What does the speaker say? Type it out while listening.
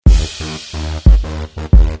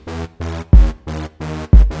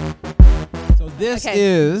This Okay.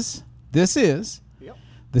 is Yep.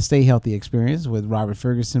 the Stay Healthy Experience with Robert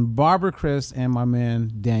Ferguson, Barbara Chris, and my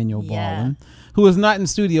man Daniel Yeah. Baldwin, who is not in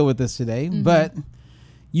studio with us today, but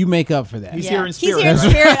you make up for that. He's here in He's spirit. here in right?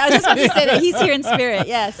 spirit. I just want to say that he's here in spirit.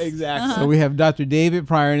 Yes. Exactly. So we have Dr. David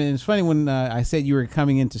Pryor, and it's funny when I said you were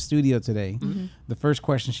coming into studio today, the first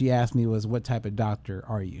question she asked me was, what type of doctor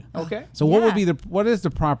are you? Okay. So what would Yeah. be what is the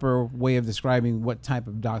proper way of describing what type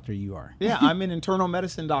of doctor you are? Yeah, I'm an internal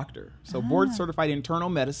medicine doctor. So board certified internal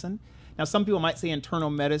medicine. Now, some people might say internal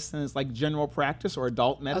medicine is like general practice or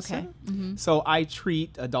adult medicine. Okay. So I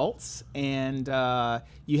treat adults, and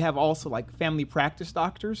you have also like family practice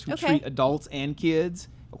doctors who Okay. treat adults and kids.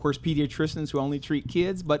 Of course, pediatricians who only treat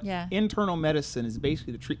kids. But Yeah. internal medicine is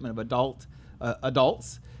basically the treatment of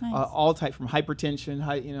adults, Nice. all types from hypertension,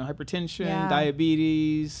 Yeah.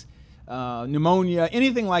 diabetes, pneumonia,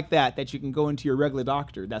 anything like that you can go into your regular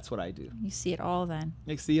doctor. That's what I do. You see it all then.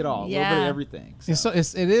 They see it all, a little bit Yeah. of everything. So.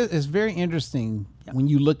 It's very interesting when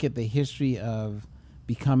you look at the history of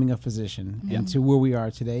becoming a physician and to where we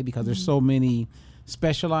are today, because there's so many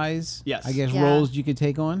specialized, Yes. I guess, Yeah. roles you could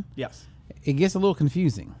take on. Yes, It gets a little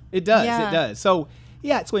confusing. it does. Yeah. It does. So,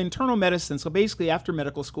 yeah, so internal medicine. So basically, after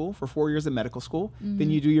medical school, for 4 years of medical school, then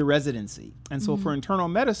you do your residency. And so for internal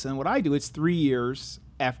medicine, what I do, it's 3 years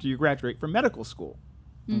after you graduate from medical school.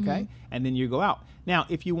 Okay, and then you go out. Now,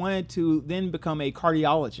 if you wanted to then become a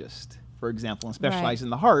cardiologist, for example, and specialize Right. in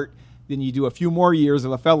the heart, then you do a few more years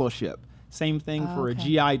of a fellowship. Same thing for a Okay.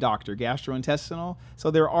 GI doctor, gastrointestinal.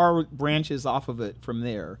 So there are branches off of it from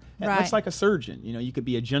there. And Right. much like a surgeon, you could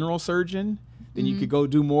be a general surgeon, then you could go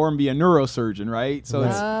do more and be a neurosurgeon, right? So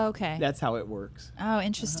it's, Oh, okay. that's how it works. Oh,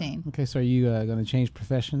 interesting. Okay, so are you going to change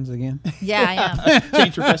professions again? Yeah, I am.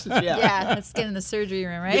 Change professions, yeah. Yeah, let's get in the surgery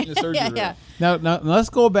room, right? Get in the surgery yeah, room. yeah. Now let's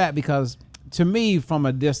go back, because to me, from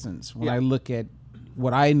a distance, when Yeah. I look at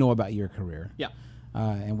what I know about your career, Yeah.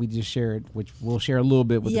 and we just shared, which we'll share a little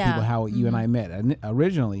bit with the Yeah. people how you and I met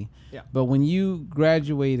originally. Yeah. But when you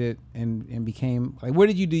graduated and became, like, where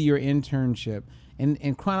did you do your internship?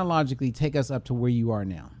 And chronologically, take us up to where you are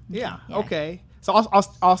now. Yeah. Yeah. Okay. So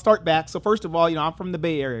I'll start back. So first of all, I'm from the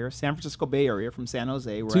Bay Area, San Francisco Bay Area, from San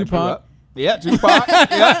Jose, where I grew Tupac. up. Yeah, Tupac.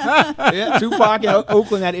 yeah, Tupac,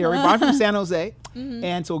 Oakland, that area. But I'm from San Jose,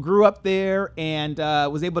 and so grew up there, and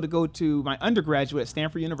was able to go to my undergraduate at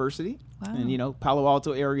Stanford University, Wow. and Palo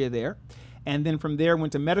Alto area there, and then from there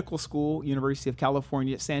went to medical school, University of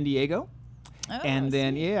California at San Diego, Oh, and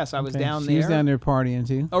then so I was Okay, down she there. was down there partying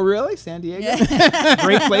too. Oh, really? San Diego?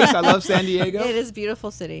 Great place. I love San Diego. It is a beautiful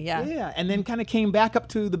city, yeah. Yeah, and then kind of came back up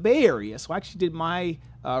to the Bay Area. So I actually did my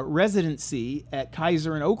residency at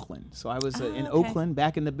Kaiser in Oakland. So I was in okay. Oakland,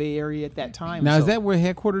 back in the Bay Area at that time. Now, So is that where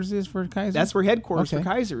headquarters is for Kaiser? that's where headquarters Okay. for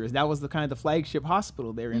Kaiser is. That was the kind of the flagship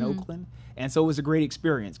hospital there in Oakland. And so it was a great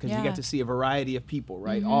experience because you Yeah. got to see a variety of people,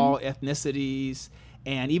 right? All ethnicities.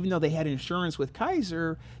 And even though they had insurance with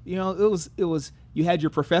Kaiser, it was you had your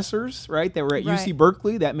professors, right, that were at UC Right.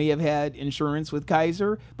 Berkeley that may have had insurance with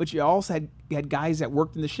Kaiser, but you also had guys that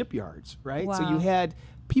worked in the shipyards, right? So you Wow. had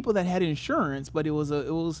people that had insurance, but it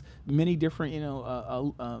was many different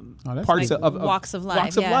that's parts good. of Walks of life,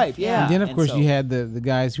 Walks of yeah. life, yeah. And then, of course, so- you had the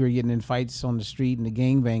guys who are getting in fights on the street and the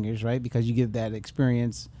gangbangers, right? Because you get that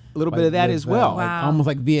experience. A little bit of that as well. like Wow. almost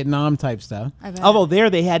like Vietnam type stuff. I bet. Although there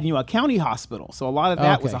they had a county hospital, so a lot of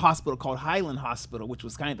that was Okay. a hospital called Highland Hospital, which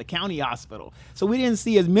was kind of the county hospital. So we didn't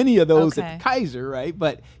see as many of those Okay. at Kaiser, right?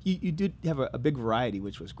 But you did have a big variety,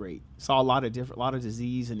 which was great. Saw a lot of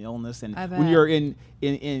disease and illness, and I when bet. you're in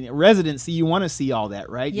residency, you want to see all that,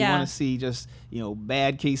 right? Yeah. You want to see just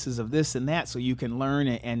bad cases of this and that, so you can learn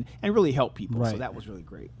and really help people. So Right. that was really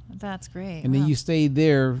great. That's great. And then Wow. you stayed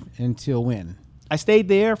there until when? I stayed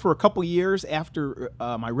there for a couple years after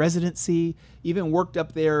my residency. Even worked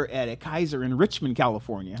up there at a Kaiser in Richmond,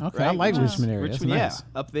 California. Okay, I right? like Which is- Richmond area. That's Richmond, nice.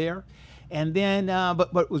 yeah, up there. And then,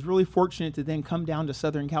 but was really fortunate to then come down to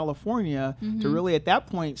Southern California to really at that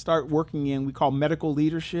point start working in we call medical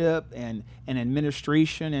leadership and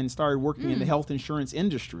administration, and started working in the health insurance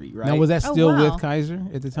industry. Right? Now, was that Oh, still wow. with Kaiser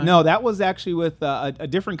at the time? No, that was actually with a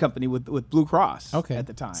different company with Blue Cross. Okay. At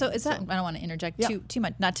the time. So is that, I don't want to interject Yeah. too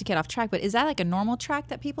much, not to get off track, but is that like a normal track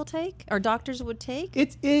that people take or doctors would take?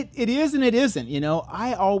 It is and it isn't.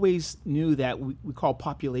 I always knew that we call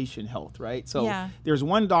population health, right? So Yeah. there's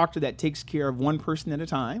one doctor that takes care of one person at a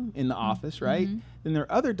time in the office, right? Then there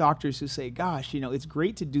are other doctors who say, gosh, it's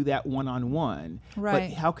great to do that one-on-one,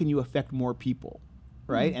 Right. but how can you affect more people?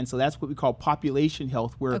 right? And so that's what we call population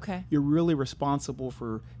health, where Okay. you're really responsible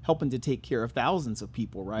for helping to take care of thousands of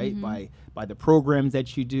people, right? By the programs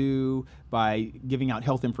that you do, by giving out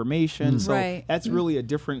health information. So Right. that's really a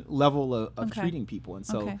different level of Okay. treating people. And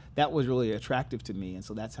so Okay. that was really attractive to me. And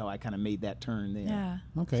so that's how I kind of made that turn there.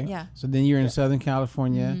 Yeah. Okay. Yeah. So then you're in Southern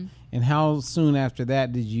California, and how soon after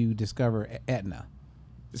that did you discover Aetna?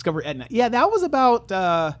 Discover Aetna. Yeah, that was about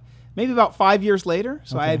maybe about 5 years later.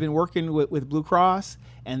 So I Okay. had been working with Blue Cross,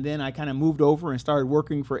 and then I kind of moved over and started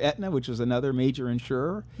working for Aetna, which was another major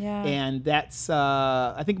insurer. Yeah. And that's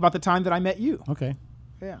I think about the time that I met you. Okay.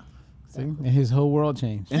 Yeah. See? And his whole world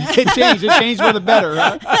changed. It changed. It changed for the better,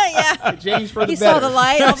 huh? Yeah. It changed for the He better. saw the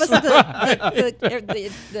light. All of a sudden,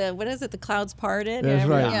 the what is it? The clouds parted. That's and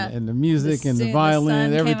right. everything. Yeah. And the music and the sun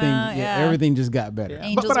violin, came everything, out, yeah. everything just got better. Yeah.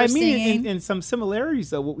 Angels But I were mean, singing. in some similarities,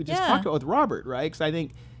 though, what we just Yeah. talked about with Robert, right? Because I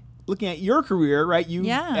think looking at your career, right, you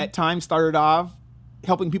Yeah. at times started off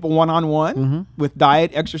helping people one-on-one Mm-hmm. with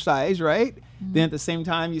diet, exercise, right? Then at the same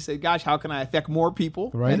time, you said, gosh, how can I affect more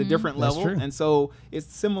people Right. at a different That's level? true. And so it's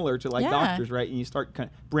similar to like Yeah. doctors, right? And you start kind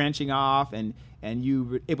of branching off and you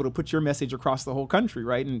were able to put your message across the whole country,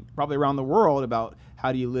 right? And probably around the world about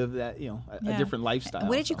how do you live that, a Yeah. different lifestyle.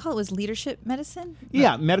 What did you So- call it? Was leadership medicine?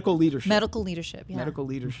 Yeah, medical leadership. Medical leadership. Yeah. Medical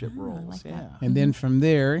leadership I roles, like that. yeah. And then from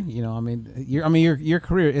there, your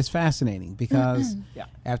career is fascinating because Yeah.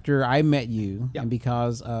 after I met you, Yeah. and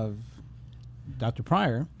because of Dr.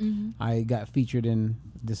 Pryor, I got featured in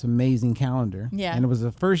this amazing calendar. Yeah. And it was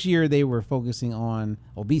the first year they were focusing on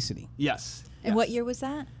obesity. Yes. And yes. what year was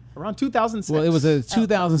that? Around 2006. Well, it was a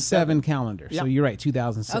 2007 calendar. Yeah. So you're right,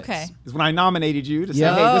 2006. Okay. is when I nominated you to say,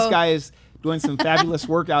 Yeah. hey, this Oh. guy is doing some fabulous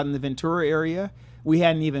work out in the Ventura area. We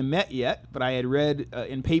hadn't even met yet, but I had read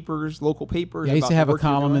in papers, local papers. Yeah, I used about to the have a work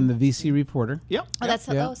you're column doing. in the VC Reporter. Yep. Oh, yep.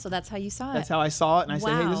 Yeah. so that's how you saw That's it. how I saw it, and I said,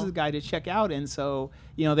 "Hey, this Wow. is a guy to check out." And so,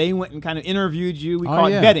 they went and kind of interviewed you. We Oh, call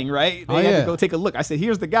yeah. it vetting, right? They Oh, had yeah. to go take a look. I said,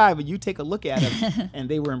 "Here's the guy, but you take a look at him," and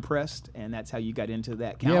they were impressed, and that's how you got into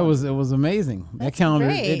that calendar. Yeah, it was amazing. That That's calendar,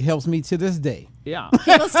 great. it helps me to this day. Yeah.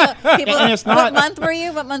 People And it's what not- month were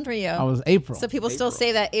you? What month were you? I was April. So people still April.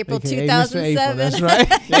 say that April AKA Mr. April, 2007. that's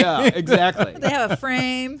right. Yeah, exactly. They have a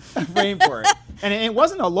frame. Frame for it. And it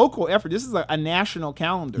wasn't a local effort. This is a national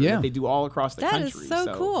calendar Yeah. that they do all across the That is country.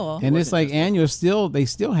 so cool. And it's wasn't like just- annual, they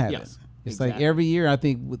still have Yes, it. It's exactly. like every year, I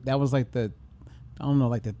think that was like the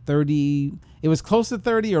 30, it was close to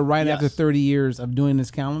 30 or right Yes. after 30 years of doing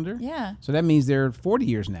this calendar. Yeah. So that means they're 40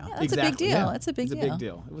 years now. Yeah, that's a big Exactly. deal. Yeah. That's a big It's a deal. big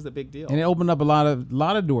deal. It was a big deal. And it opened up a lot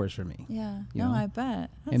of doors for me. Yeah. You No, know. I bet.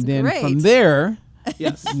 That's And then great. from there,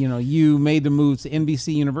 Yes. you made the move to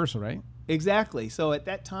NBC Universal, right? Exactly. So at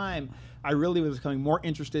that time, I really was becoming more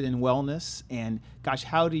interested in wellness and, gosh,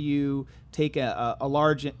 how do you take a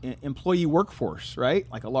large employee workforce, right?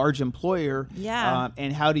 Like a large employer. Yeah.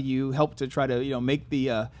 And how do you help to try to, make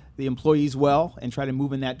the employees well and try to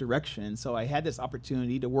move in that direction? So I had this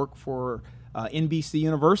opportunity to work for NBC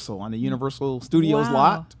Universal on the Universal Studios Wow.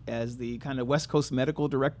 lot as the kind of West Coast medical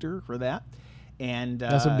director for that. And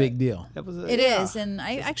That's a big deal. That was It is, and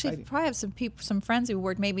I It's actually exciting. probably have some friends who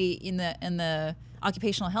work maybe in the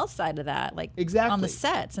occupational health side of that, like on Exactly. the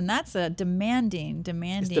sets, and that's a demanding.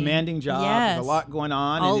 It's a demanding job. Yes. There's a lot going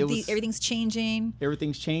on. All and it the was, everything's changing.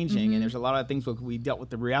 everything's changing, and there's a lot of things. We dealt with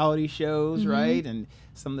the reality shows, right, and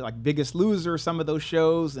some of the, like Biggest Loser, some of those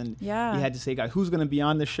shows, and Yeah. you had to say, "God, who's going to be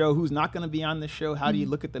on the show? Who's not going to be on the show? How do you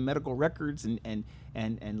look at the medical records and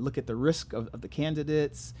look at the risk of the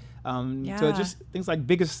candidates?" Yeah. So just things like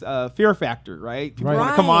Biggest Fear Factor, right? People Right.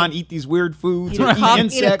 want to come on, Right. eat these weird foods Eat or a, eat eat a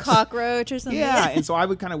insects. cockroach or something. Yeah, and so I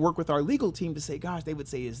would kind of work with our legal team to say, gosh, they would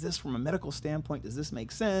say, is this from a medical standpoint? Does this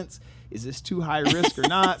make sense? Is this too high risk or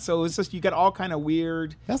not? So it's just, you got all kind of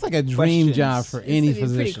weird. That's like a dream Questions. job for It's any gonna be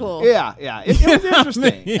physician. pretty cool. Yeah, yeah. It was interesting.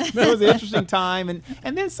 It was an interesting time.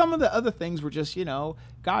 And then some of the other things were just,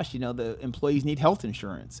 gosh, the employees need health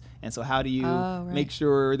insurance. And so how do you Oh, right. make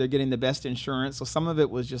sure they're getting the best insurance? So some of it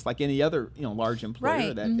was just like any other, large employer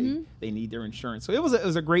Right, that they need their insurance. So it was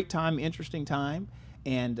a great time, interesting time.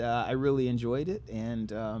 And I really enjoyed it.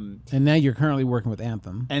 And And now you're currently working with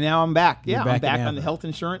Anthem. now I'm back. You're Yeah, back I'm back at on the Anthem. health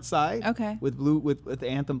insurance side. Okay. With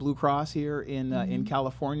Anthem Blue Cross here in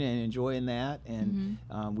California, and enjoying that. And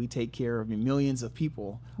we take care of millions of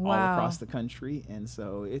people all Wow. across the country. And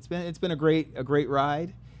so it's been a great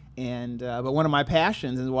ride. And but one of my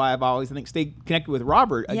passions and why I've always stayed connected with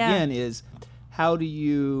Robert again is how do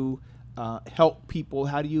you help people?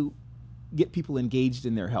 How do you get people engaged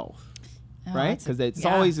in their health? Oh, Right? that's a- Because it's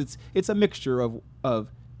yeah. always it's a mixture of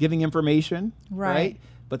giving information, Right.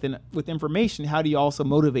 But then with information, how do you also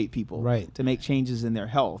motivate people Right. to make changes in their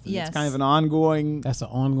health? And Yes. it's kind of an ongoing That's an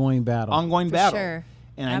ongoing battle. For battle. sure.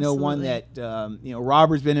 And I know one that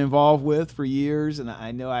Robert's been involved with for years, and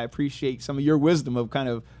I know I appreciate some of your wisdom of kind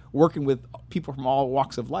of working with people from all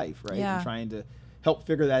walks of life, right? Yeah. And trying to help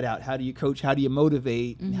figure that out. How do you coach? How do you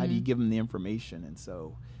motivate? And how do you give them the information? And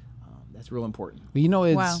so that's real important. But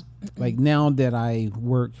it's like now that I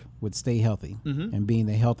work with Stay Healthy and being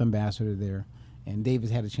the health ambassador there, and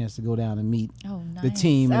David's had a chance to go down and meet the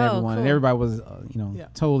team and everyone, and everybody was,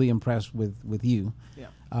 totally impressed with you.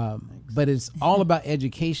 Yeah. But it's all about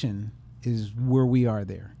education is where we are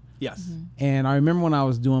there. Yes. And I remember when I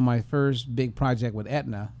was doing my first big project with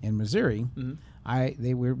Aetna in Missouri,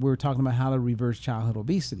 we were talking about how to reverse childhood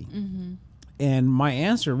obesity. And my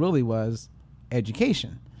answer really was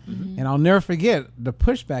education. And I'll never forget the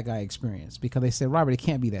pushback I experienced because they said, Robert, it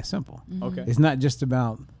can't be that simple. Okay. It's not just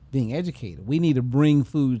about being educated. We need to bring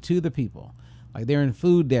food to the people. Like they're in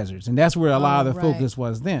food deserts. And that's where a lot of the focus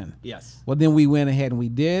was then. Yes. Well, then we went ahead and we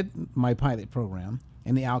did my pilot program,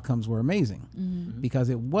 and the outcomes were amazing because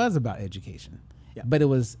it was about education. Yeah. But it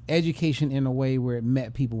was education in a way where it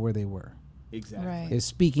met people where they were. Exactly. Right. It's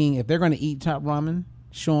speaking, if they're going to eat top ramen,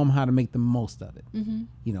 show them how to make the most of it.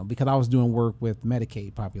 Because I was doing work with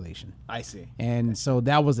Medicaid population. I see. And so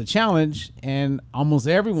that was a challenge, and almost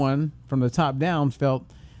everyone from the top down felt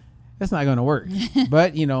that's not going to work.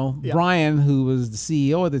 But, Brian, who was the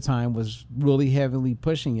CEO at the time, was really heavily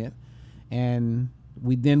pushing it. And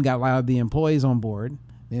we then got a lot of the employees on board.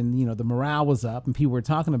 Then, the morale was up and people were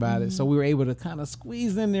talking about it. So we were able to kind of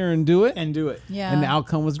squeeze in there and do it. Yeah. And the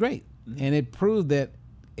outcome was great. And it proved that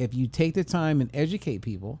if you take the time and educate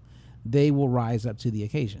people, they will rise up to the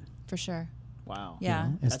occasion. For sure. Wow. Yeah.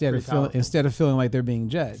 Instead of feeling like they're being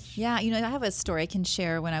judged. Yeah. I have a story I can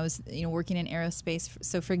share when I was, working in aerospace.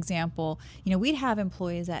 So for example, we'd have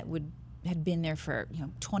employees that had been there for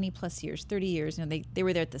 20 plus years, 30 years. They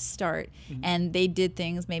were there at the start, and they did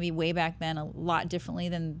things maybe way back then a lot differently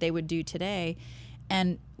than they would do today.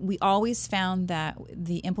 And we always found that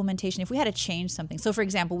the implementation, if we had to change something, so for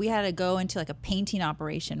example, we had to go into like a painting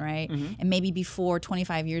operation, right? And maybe before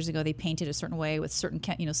 25 years ago, they painted a certain way with certain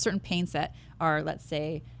paints that are, let's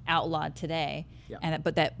say, outlawed today,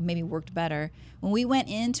 but that maybe worked better. When we went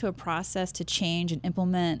into a process to change and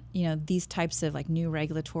implement, these types of like new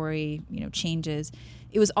regulatory, changes,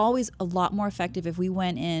 it was always a lot more effective if we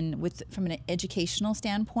went in from an educational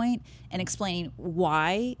standpoint and explaining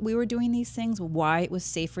why we were doing these things, why it was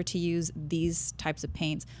safer to use these types of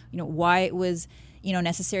paints, why it was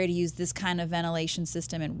necessary to use this kind of ventilation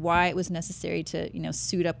system, and why it was necessary to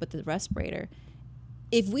suit up with the respirator.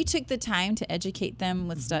 If we took the time to educate them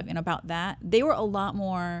with stuff about that, they were a lot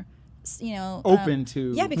more open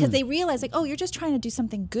to because they realized like, oh, you're just trying to do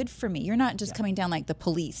something good for me. You're not just coming down like the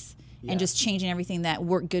police and just changing everything that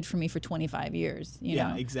worked good for me for 25 years. You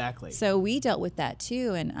know? Exactly. So we dealt with that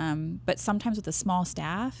too, and but sometimes with a small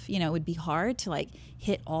staff, it would be hard to like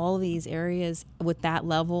hit all these areas with that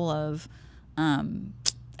level of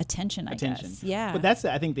attention. I guess. Yeah. But that's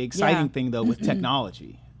I think the exciting thing though with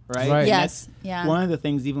technology. Right? Yes. Yeah. One of the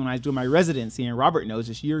things, even when I was doing my residency, and Robert knows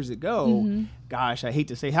this years ago, gosh, I hate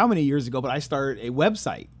to say how many years ago, but I started a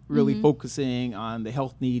website really focusing on the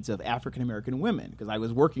health needs of African-American women because I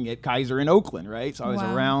was working at Kaiser in Oakland, right? So I was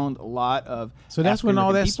around a lot of So that's when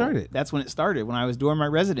all that people. started? That's when it started, when I was doing my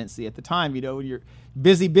residency at the time. When you're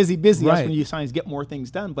busy, that's when you sometimes get more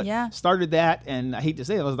things done. But started that, and I hate to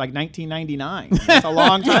say it was like 1999. That's a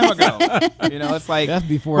long time ago. It's like that's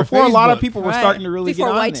before a lot of people were starting to really before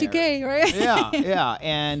get on Y2K, there. right? Yeah.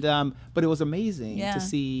 And but it was amazing to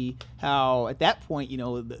see how at that point,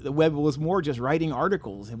 the web was more just writing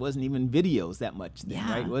articles. It wasn't even videos that much then,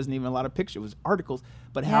 right? It wasn't even a lot of pictures. It was articles.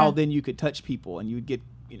 But how then you could touch people and you would get,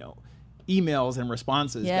 emails and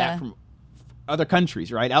responses back from other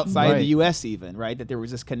countries, right? Outside the U.S. even, right? That there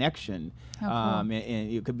was this connection. And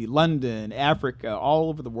it could be London, Africa, all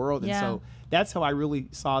over the world. And so that's how I really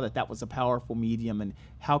saw that was a powerful medium, and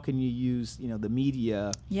how can you use, the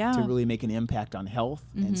media to really make an impact on health.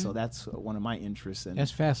 And so that's one of my interests.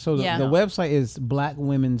 That's fast. So the website is Black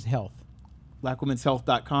Women's Health.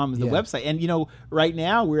 BlackWomen'sHealth.com is the website. And, right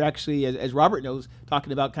now we're actually, as Robert knows,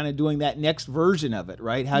 talking about kind of doing that next version of it,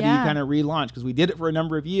 right? How do you kind of relaunch? Because we did it for a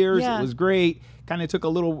number of years. It was great. Kind of took a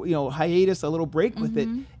little, hiatus, a little break with it.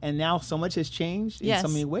 And now so much has changed in so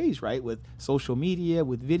many ways, right? With social media,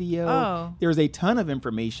 with video. There's a ton of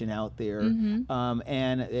information out there.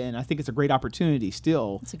 And I think it's a great opportunity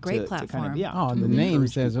still. It's a great platform. The name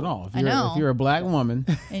says it all. If you're a Black woman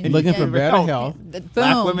looking for better health,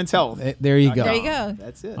 Black Women's Health. There you go. There you go.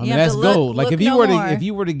 That's it. That's gold. Like if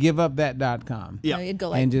you were to give up that .com it'd go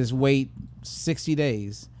like, and just wait 60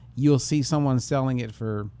 days, you'll see someone selling it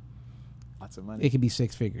for lots of money. It could be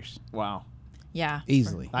six figures. Wow. Yeah.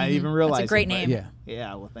 easily. I didn't even realize. That's a great it, but- name. Yeah.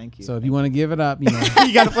 Yeah. Well, thank you. So if you want to give it up, you know.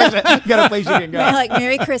 you got a place. You got a place you can go. Like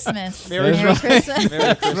Merry Christmas. Merry Christmas.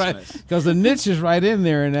 Merry Christmas. Because the niche is right in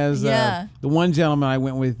there, and as Yeah. the one gentleman I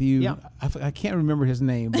went with you, Yeah. I can't remember his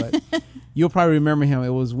name, but you'll probably remember him. It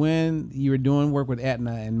was when you were doing work with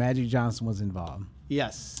Aetna, and Magic Johnson was involved.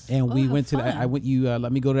 Yes. And we Oh, went to fun. I went. You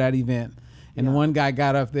let me go to that event, and the Yeah. one guy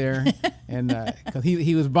got up there, and because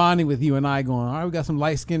he was bonding with you and I, going, all right, we got some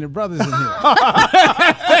light skinned brothers in here.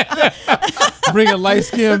 Bring a light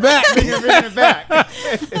skin back. Bringing it back.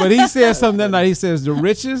 But he said something that night. He says the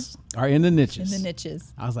riches are in the niches. In the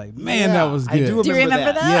niches. I was like, man, Yeah, that was good. I do remember, Do you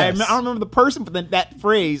remember that? Yes. I don't remember the person, but then that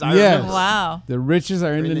phrase. I Yes. remember. Wow. The riches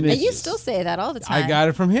are in the the niches. And you still say that all the time. I got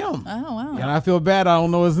it from him. Oh, wow. And I feel bad I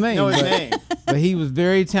don't know his name. Know his but, name. but he was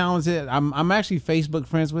very talented. I'm actually Facebook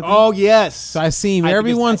friends with him. Oh yes. So I see him I think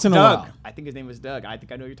every his- once in a Doug. while. I think his name was Doug. I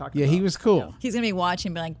think I know who you're talking Yeah, about. he was cool. He's going to be watching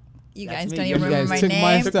and be like, you That's guys me. don't You even remember guys my took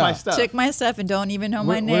my name. stuff. Took my stuff. Took my stuff and don't even know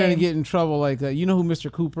my We're name. going to get in trouble. Like, you know who Mr.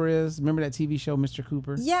 Cooper is? Remember that TV show, Mr.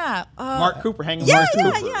 Cooper? Yeah. Mark Cooper hanging Yeah, Mark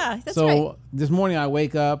yeah, Cooper. yeah. That's so right. this morning I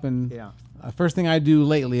wake up and Yeah. first thing I do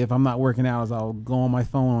lately, if I'm not working out, is I'll go on my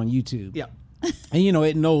phone on YouTube. Yeah. And you know,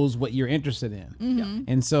 it knows what you're interested in. Mm-hmm.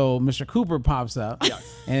 And so Mr. Cooper pops up, Yeah.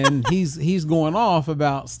 and he's going off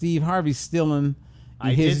about Steve Harvey stealing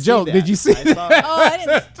I his did joke. See Did you see? I saw it. Oh, I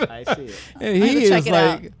didn't. I see it. And I have he to is check it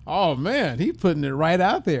like, out. oh man, he's putting it right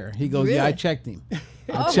out there. He goes, yeah, I Really? checked him. I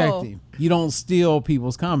Oh. checked him. You don't steal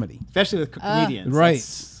people's comedy. Especially with comedians. Right.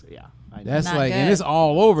 That's- Yeah. I know. That's Not like, and good. it's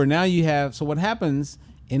all over. Now you have, so what happens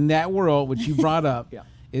in that world, which you brought up, Yeah.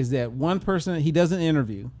 is that one person, he does an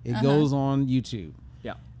interview. It goes on YouTube.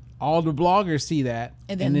 Yeah. All the bloggers see that.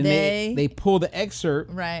 And then they pull the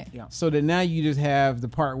excerpt. Right. Yeah. So that now you just have the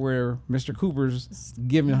part where Mr. Cooper's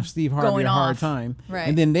giving Steve Harvey Going a hard off. time. Right.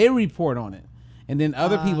 And then they report on it. And then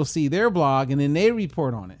other people see their blog and then they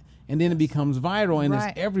report on it. And then it becomes viral and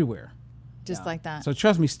Right. it's everywhere. Just like that. So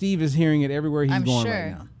trust me, Steve is hearing it everywhere he's I'm going sure.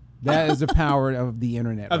 right now. That is the power of the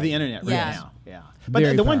internet. Of right the now. internet right Yeah. now. Yeah. But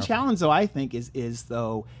Very the one powerful. challenge though I think is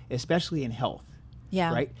though, especially in health,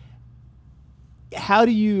 yeah. right? How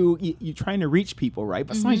do you trying to reach people, right?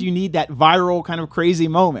 But Mm-hmm. sometimes you need that viral kind of crazy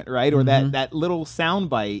moment, right? Or that little sound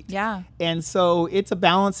bite. Yeah. And so it's a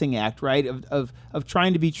balancing act, right? Of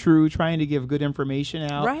trying to be true, trying to give good information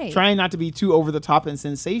out, Right. trying not to be too over the top and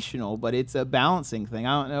sensational, but it's a balancing thing.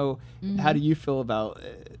 I don't know, Mm-hmm. how do you feel about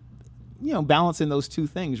balancing those two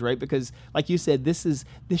things, right? Because like you said, this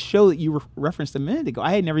show that you referenced a minute ago,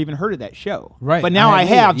 I had never even heard of that show. Right. But now I I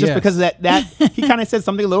hadn't have, either, just yes. because of that he kind of said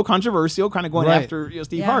something a little controversial, kind of going Right. after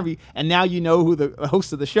Steve Yeah. Harvey. And now you know who the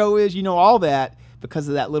host of the show is, you know all that because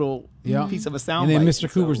of that little Yeah. piece of a sound And then bite.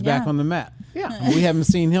 Mr. Cooper's back Yeah. on the map. Yeah. And we haven't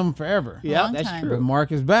seen him forever. Yeah, Long that's time. But true.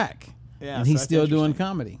 Mark is back. Yeah, and so he's that's still doing interesting.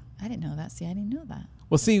 comedy. I didn't know that. See, I didn't know that.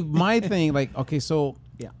 Well, see, my thing, like, okay, so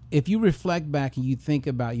Yeah. if you reflect back and you think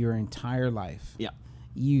about your entire life, Yeah.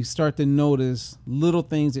 you start to notice little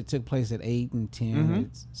things that took place at 8 and 10, Mm-hmm. and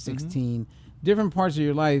 16. Different parts of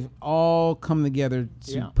your life all come together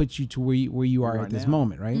to Yeah. put you to where you are are at this now.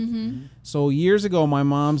 moment, right? So years ago, my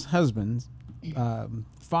mom's husband's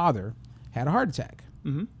father had a heart attack.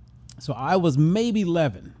 Mm-hmm. So I was maybe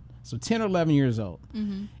 11, so 10 or 11 years old.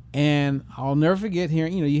 And I'll never forget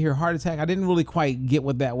hearing, you hear heart attack. I didn't really quite get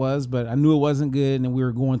what that was, but I knew it wasn't good, and we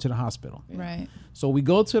were going to the hospital. Right. So we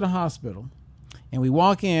go to the hospital, and we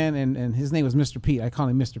walk in, and his name was Mr. Pete. I call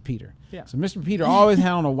him Mr. Peter. Yeah. So Mr. Peter always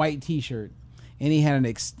had on a white T-shirt, and he had an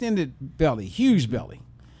extended belly, huge belly.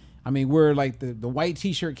 I mean, where like the white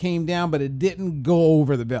T-shirt came down, but it didn't go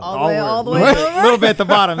over the belly. All the way Right. over. A little bit at the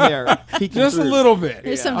bottom there. peeking Just a through. little bit.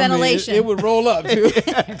 There's some I mean, ventilation. it would roll up too.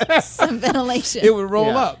 Some ventilation. It would roll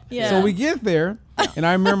Yeah. up. Yeah. So we get there, and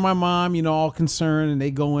I remember my mom, all concerned, and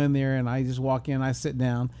they go in there, and I just walk in, I sit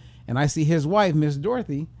down, and I see his wife, Miss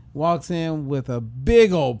Dorothy, walks in with a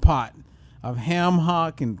big old pot of ham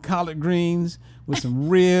hock and collard greens with some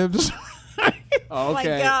ribs. Oh my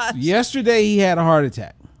Okay. gosh. Yesterday, he had a heart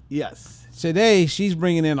attack. Yes. Today, she's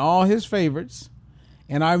bringing in all his favorites,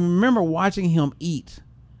 and I remember watching him eat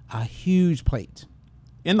a huge plate.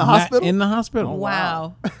 In the hospital? In the hospital.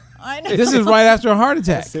 Wow. I know. This is right after a heart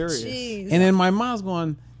attack. That's serious. Jeez. And then my mom's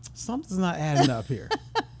going, something's not adding up here.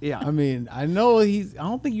 Yeah. I mean, I know I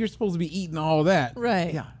don't think you're supposed to be eating all that.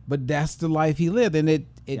 Right. Yeah. But that's the life he lived. And it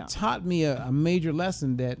Yeah. taught me a major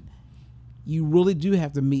lesson that you really do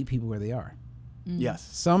have to meet people where they are. Yes.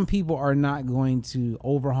 Some people are not going to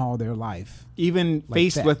overhaul their life. Even Like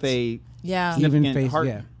faced that. with a Yeah. Even significant faced, heart,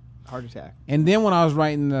 yeah. heart attack. And then when I was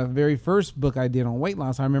writing the very first book I did on weight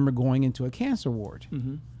loss, I remember going into a cancer ward.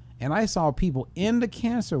 And I saw people in the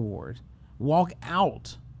cancer ward walk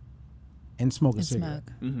out and smoke a cigarette.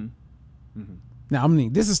 Smoke. Now, I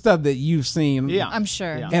mean, this is stuff that you've seen. Yeah. I'm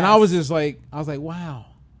sure. Yeah. And I was just like, wow.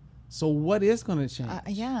 So what is going to change?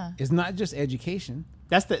 Yeah. It's not just education.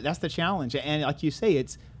 That's the challenge. And like you say,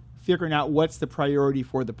 it's figuring out what's the priority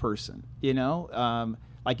for the person. You know,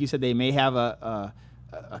 like you said, they may have a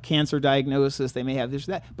cancer diagnosis. They may have this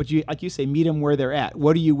or that. But like you say, meet them where they're at.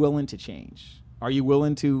 What are you willing to change? Are you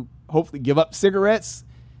willing to hopefully give up cigarettes?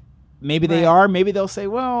 Maybe they are. Maybe they'll say,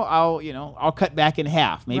 well, I'll cut back in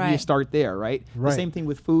half. Maybe you start there, right? The same thing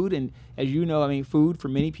with food. And as you know, I mean, food for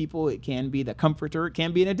many people, it can be the comforter. It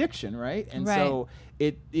can be an addiction, right? And so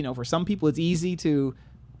for some people, it's easy to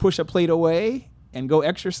push a plate away and go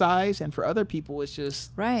exercise. And for other people, it's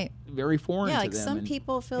just very foreign to them. Yeah, like some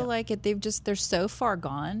people feel like they're so far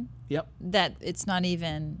gone that it's not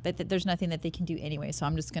even, that there's nothing that they can do anyway. So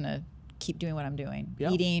I'm just going to keep doing what I'm doing,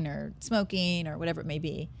 eating or smoking or whatever it may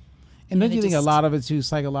be. And don't you think a lot of it too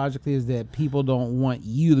psychologically is that people don't want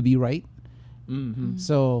you to be right? Mm-hmm.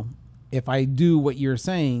 So if I do what you're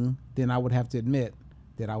saying, then I would have to admit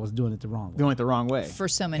that I was doing it the wrong way. Doing it the wrong way. For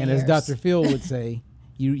so many and years. as Dr. Phil would say,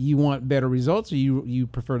 you want better results or you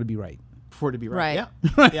prefer to be right? Prefer to be right.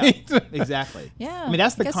 Right. Yeah. Yeah. Exactly. Yeah. I mean,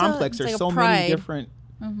 that's the Guess complex. it's There's like so a many pride. different.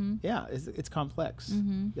 Yeah, it's complex.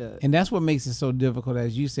 And that's what makes it so difficult.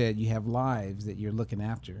 As you said, you have lives that you're looking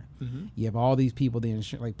after. You have all these people.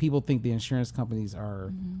 Like people think the insurance companies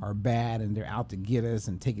are bad and they're out to get us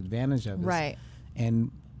and take advantage of us. Right.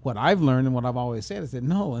 And what I've learned and what I've always said is that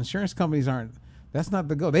no, insurance companies aren't. That's not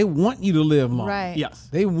the goal. They want you to live long. Right. Yes.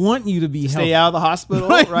 They want you to be healthy. Stay out of the hospital,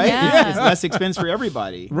 Right. right? Yeah. It's less expense for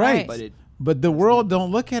everybody. Right. But the world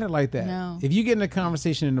don't look at it like that. No. If you get in a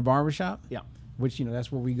conversation in the barbershop, which,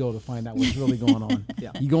 that's where we go to find out what's really going on.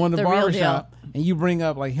 You go in the The real barbershop and you bring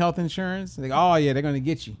up like health insurance. They go, oh, yeah, they're going to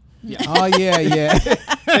get you. Yeah. Oh, yeah.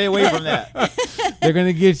 Stay away from that. They're going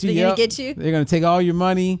to get you. They're gonna get you? They're going to take all your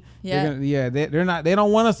money. Yeah. They're not. They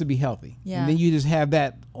don't want us to be healthy. Yeah. And then you just have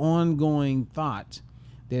that ongoing thought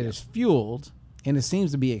that is fueled and it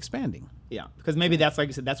seems to be expanding. Yeah, because maybe that's, like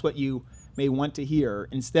you said, that's what you may want to hear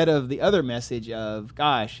instead of the other message of,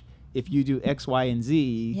 gosh, if you do X, Y, and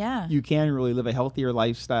Z, you can really live a healthier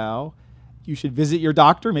lifestyle. You should visit your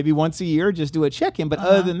doctor maybe once a year, just do a check-in. But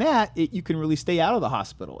other than that, you can really stay out of the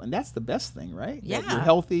hospital. And that's the best thing, right? Yeah. That you're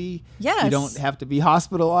healthy. Yes. You don't have to be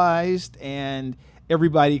hospitalized. And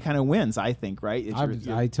everybody kind of wins, I think, right?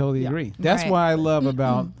 I totally agree. That's what I love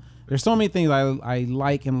about, there's so many things I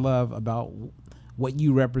like and love about what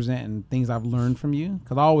you represent and things I've learned from you.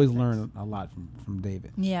 Because I always learn a lot from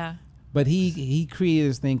David. Yeah. But he created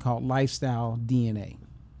this thing called lifestyle DNA.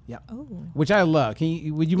 Yeah. Oh. Which I love.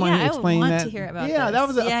 Would you mind explaining that? I would want to hear about Yeah, this. that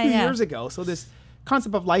was a few years ago. So this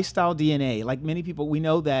concept of lifestyle DNA, like many people, we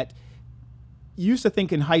know that you used to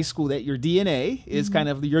think in high school that your DNA is kind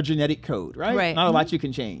of your genetic code, right? Right. Not a lot you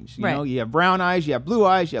can change. You know, you have brown eyes, you have blue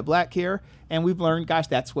eyes, you have black hair, and we've learned, gosh,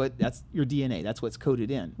 that's your DNA. That's what's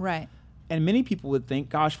coded in. Right. And many people would think,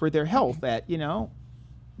 gosh, for their health, that,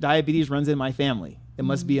 diabetes runs in my family. It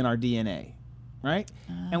must be in our DNA, right?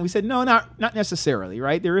 And we said, no, not necessarily,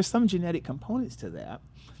 right? There is some genetic components to that.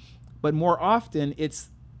 But more often, it's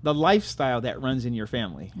the lifestyle that runs in your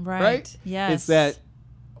family, right? Yes. It's that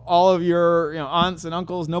all of your aunts and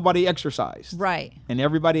uncles, nobody exercised. Right. And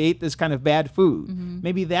everybody ate this kind of bad food.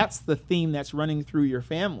 Maybe that's the theme that's running through your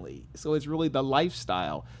family. So it's really the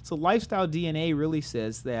lifestyle. So lifestyle DNA really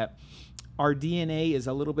says that our DNA is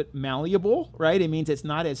a little bit malleable, right? It means it's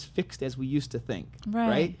not as fixed as we used to think,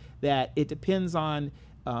 right? That it depends on,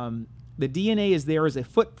 the DNA is there as a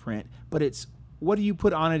footprint, but it's what do you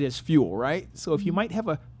put on it as fuel, right? So if you might have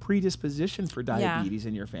a predisposition for diabetes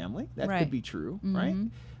in your family, that could be true, right?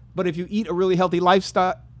 But if you eat a really healthy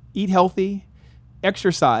lifestyle, eat healthy,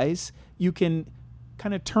 exercise, you can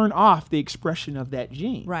kind of turn off the expression of that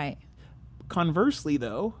gene. Right. Conversely,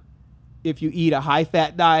 though, if you eat a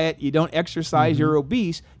high-fat diet, you don't exercise, you're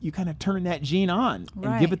obese, you kind of turn that gene on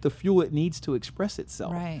and give it the fuel it needs to express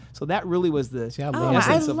itself. Right. So that really was the I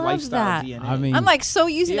essence of love lifestyle that. DNA. I mean, I'm like so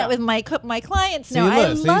using that with my clients now. look,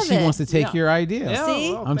 I love she it. wants to take your idea. Yeah,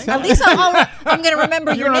 See? well, I'm thank telling you. At least I'm going to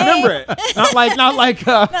remember You're your gonna name. remember it. Not like Not like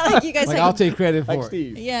you guys Like have- I'll take credit for like it.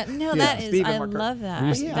 Steve. Yeah, no, Yeah, that is, Steve and I Mark love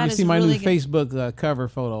that. You That see is my really new good. Facebook cover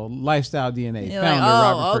photo, Lifestyle DNA, You're founder like,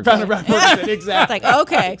 Robert okay. Ferguson. Founder Robert, exactly. It's like,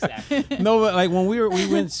 okay. Exactly. No, but like when we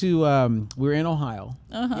went to, we were in Ohio.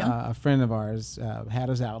 A friend of ours had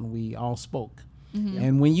us out, and we all spoke.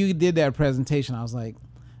 And when you did that presentation, I was like,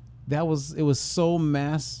 it was so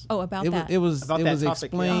Oh, about it that. Was About that topic,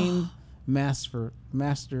 explained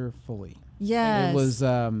masterfully. Yes. It was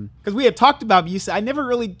because we had talked about, you said, I never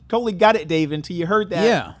really totally got it, Dave, until you heard that.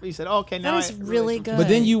 Yeah. You said, oh, okay, now That is really good. but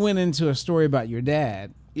then you went into a story about your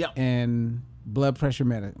dad Yeah. and blood pressure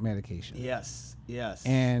medication. Yes.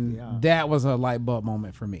 And yeah. that was a light bulb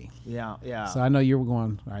moment for me. Yeah. So I know you were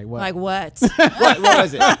going, all right, what? Like what? What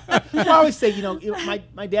was it? Well, I always say,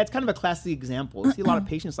 my dad's kind of a classic example. I see a lot of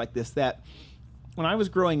patients like this that when I was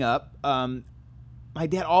growing up, my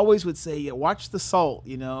dad always would say, watch the salt,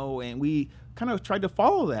 and we kind of tried to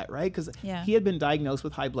follow that, right? Because he had been diagnosed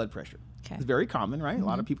with high blood pressure. Okay. It's very common, right? A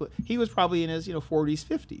lot of people, he was probably in his, 40s,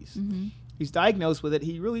 50s. He's diagnosed with it.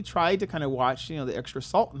 He really tried to kind of watch, the extra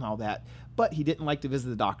salt and all that, but he didn't like to visit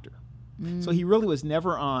the doctor. So he really was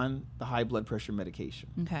never on the high blood pressure medication.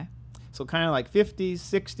 Okay. So kind of like 50s,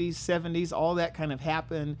 60s, 70s, all that kind of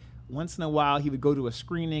happened. Once in a while, he would go to a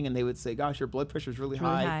screening and they would say, gosh, your blood pressure is really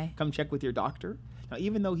high. Come check with your doctor. Now,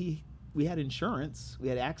 even though we had insurance, we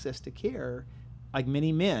had access to care, like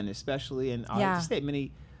many men, especially, and I have to say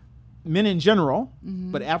many men in general,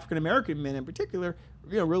 but African-American men in particular,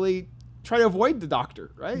 really try to avoid the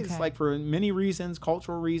doctor, right? Okay. It's like for many reasons,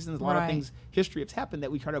 cultural reasons, a lot of things, history has happened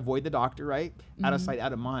that we try to avoid the doctor, right? Out of sight,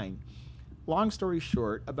 out of mind. Long story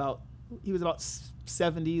short, he was about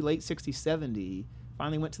 70, late 60s, 70,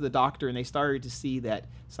 finally went to the doctor and they started to see that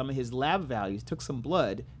some of his lab values, took some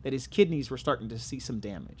blood, that his kidneys were starting to see some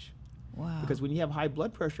damage. Wow. Because when you have high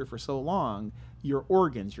blood pressure for so long, your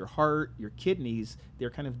organs, your heart, your kidneys, they're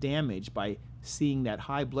kind of damaged by seeing that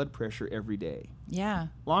high blood pressure every day. Yeah.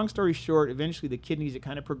 Long story short, eventually the kidneys, it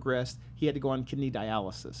kind of progressed. He had to go on kidney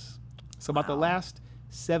dialysis. So about the last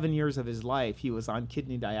 7 years of his life, he was on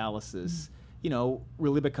kidney dialysis,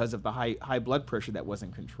 really because of the high blood pressure that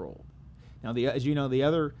wasn't controlled. Now, as you know, the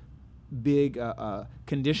other big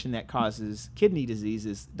condition that causes kidney disease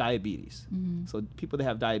is diabetes. So people that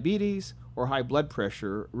have diabetes or high blood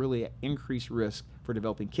pressure really increase risk for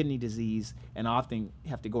developing kidney disease and often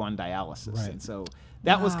have to go on dialysis. Right. And so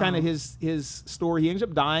that was kind of his story. He ended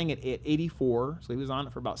up dying at 84. So he was on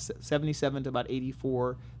it for about 77 to about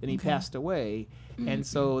 84. Then he passed away. And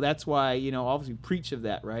so that's why, obviously preach of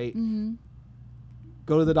that, right?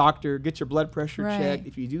 Go to the doctor, get your blood pressure checked.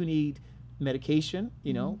 If you do need medication,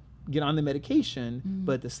 get on the medication,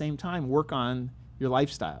 but at the same time work on your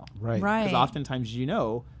lifestyle. Right. Because oftentimes,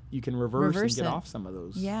 you can reverse and get off some of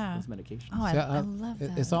those medications. Oh, I love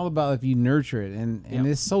that. It's all about if you nurture it, and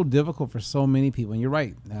it's so difficult for so many people. And you're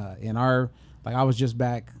right. I was just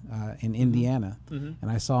back in Indiana, and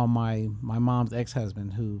I saw my mom's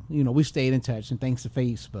ex-husband, who we stayed in touch, and thanks to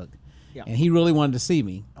Facebook, and he really wanted to see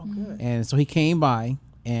me. Oh, good. And so he came by,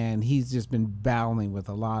 and he's just been battling with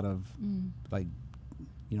a lot of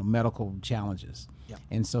medical challenges. Yeah.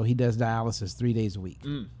 And so he does dialysis 3 days a week.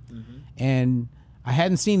 And I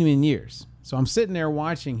hadn't seen him in years. So I'm sitting there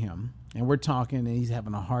watching him, and we're talking, and he's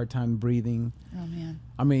having a hard time breathing. Oh, man.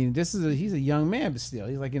 I mean, he's a young man, but still,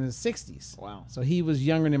 he's like in his 60s. Wow. So he was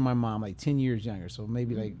younger than my mom, like 10 years younger. So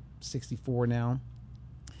maybe like 64 now.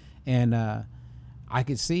 And I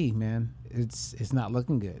could see, man, it's not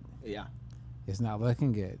looking good. Yeah. It's not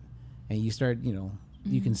looking good. And you start,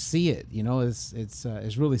 you can see it,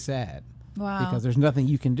 it's really sad. Wow. Because there's nothing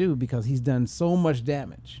you can do because he's done so much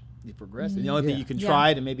damage. You progress. The only thing you can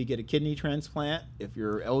try to maybe get a kidney transplant if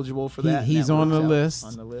you're eligible for that. He's that on the works out. list.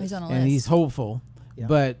 He's on the list. And he's hopeful. Yeah.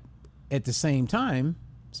 But at the same time,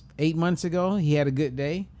 8 months ago, he had a good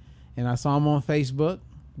day. And I saw him on Facebook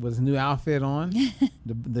with his new outfit on.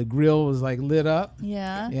 the grill was like lit up.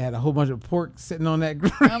 Yeah. He had a whole bunch of pork sitting on that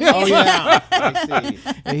grill. Oh, yeah. I see.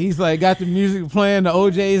 And he's like got the music playing, the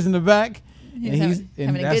OJ's in the back. He's and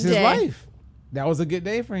having a that's good his day. life. That was a good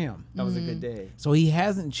day for him. That was a good day. So he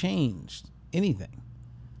hasn't changed anything.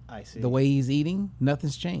 I see. The way he's eating,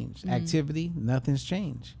 nothing's changed. Activity, nothing's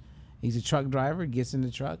changed. He's a truck driver, gets in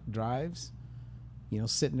the truck, drives,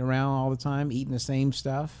 sitting around all the time, eating the same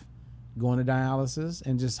stuff, going to dialysis,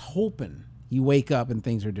 and just hoping you wake up and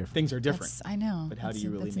things are different. Things are different. I know. But how do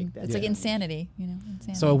you really make that It's like change? insanity,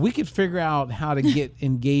 insanity. So if we could figure out how to get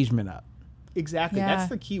engagement up, Exactly. Yeah. That's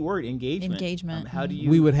the key word, engagement. Engagement. How do you?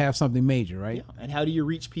 we would have something major, right? Yeah. And how do you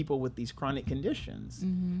reach people with these chronic conditions?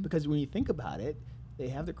 Because when you think about it, they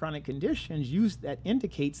have the chronic conditions. That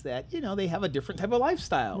indicates that they have a different type of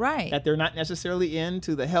lifestyle. Right. That they're not necessarily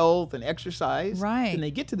into the health and exercise. Right. And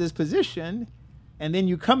they get to this position, and then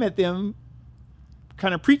you come at them,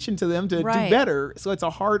 kind of preaching to them to do better. So it's a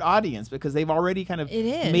hard audience because they've already kind of It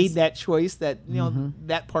is. made that choice that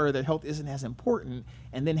that part of their health isn't as important.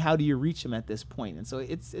 And then how do you reach them at this point? And so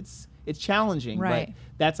it's challenging, Right. but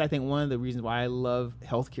that's I think one of the reasons why I love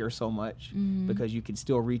healthcare so much because you can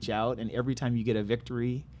still reach out, and every time you get a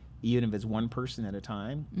victory, even if it's one person at a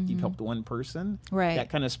time. You've helped one person. Right. That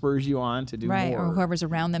kind of spurs you on to do more. Or whoever's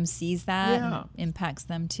around them sees that Yeah. and impacts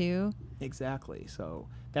them too. Exactly. So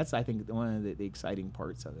that's, I think, one of the exciting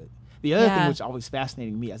parts of it. The other thing which always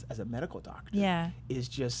fascinating me as a medical doctor is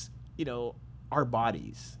just, our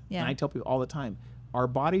bodies. Yeah. And I tell people all the time, our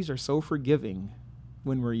bodies are so forgiving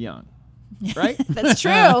when we're young. Right? That's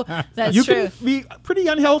true. That's you true. can be pretty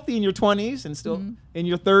unhealthy in your 20s and still in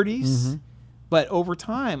your 30s. But over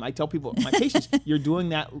time, I tell people, my patients, you're doing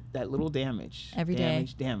that little damage. Every day.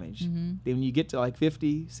 Damage. Then when you get to like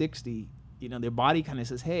 50, 60, their body kind of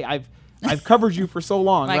says, hey, I've covered you for so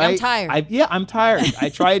long, like, right? I'm tired. I'm tired. I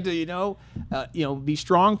tried to, be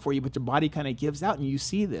strong for you, but your body kind of gives out, and you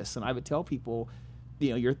see this. And I would tell people,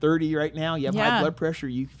 you're 30 right now, you have high blood pressure,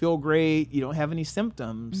 you feel great, you don't have any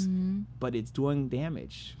symptoms, but it's doing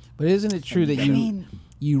damage. But isn't it true that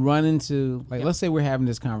you run into, like, let's say we're having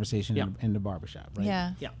this conversation in the barbershop, right?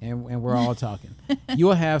 Yeah. And we're all talking.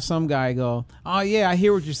 You'll have some guy go, oh, yeah, I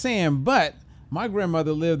hear what you're saying, but my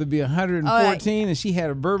grandmother lived to be 114 and she had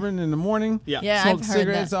a bourbon in the morning, I've smoked heard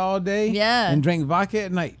cigarettes all day, and drank vodka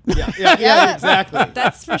at night. Yeah, exactly.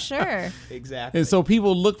 That's for sure. Exactly. And so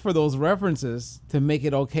people look for those references to make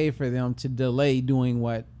it okay for them to delay doing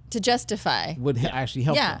what To justify. would actually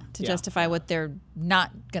help them. To justify what they're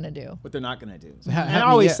not going to do. What they're not going to do. So and I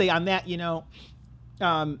always say on that,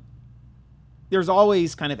 there's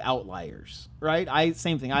always kind of outliers, right?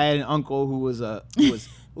 Same thing. I had an uncle who was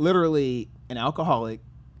literally an alcoholic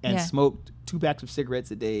and smoked 2 packs of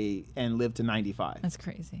cigarettes a day and lived to 95. That's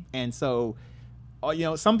crazy. And so,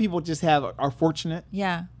 some people just are fortunate.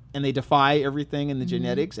 Yeah. And they defy everything in the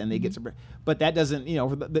genetics, and they get to. But that doesn't,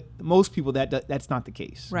 for most people that's not the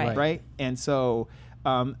case, right? And so,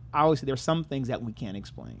 I always say there's some things that we can't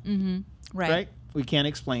explain, right? We can't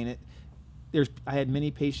explain it. I had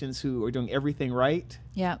many patients who are doing everything right,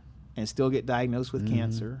 and still get diagnosed with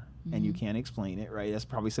cancer. And you can't explain it, right? That's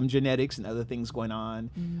probably some genetics and other things going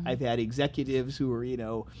on. I've had executives who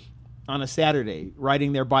are, on a Saturday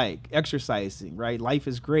riding their bike, exercising, right? Life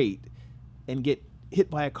is great, and get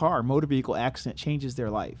hit by a car, motor vehicle accident changes their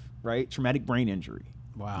life, right? Traumatic brain injury.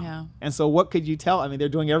 Wow. Yeah. And so what could you tell? I mean, they're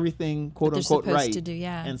doing everything, quote unquote, supposed right. to do,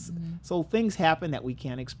 And so things happen that we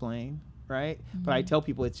can't explain, right? But I tell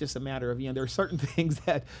people it's just a matter of, there are certain things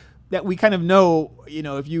that we kind of know,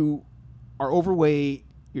 if you are overweight,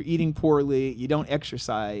 you're eating poorly, you don't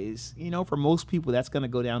exercise, for most people that's going to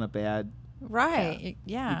go down a bad path.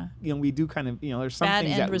 Yeah. We do kind of, there's some bad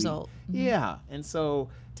things end that result. Yeah. And so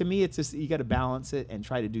to me, it's just, you got to balance it and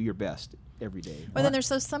try to do your best every day. But then there's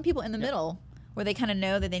some people in the middle where they kind of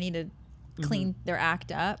know that they need to clean their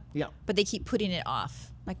act up. Yeah. But they keep putting it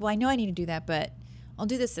off. Like, well, I know I need to do that, but I'll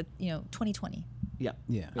do this at 2020. Yeah.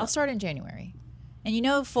 I'll start in January. And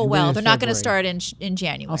full And then well in they're not going to February. start in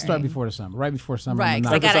January. I'll start before the summer, right before summer. Right, I'm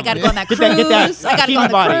because not- I got to go on that cruise. Get that I got to go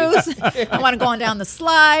on the bikini cruise. I want to go on down the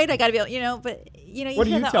slide. I got to be able, but you What do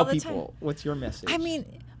hear you that tell all the people? time. What's your message? I mean,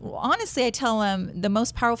 honestly, I tell them the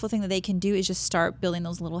most powerful thing that they can do is just start building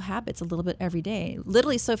those little habits a little bit every day.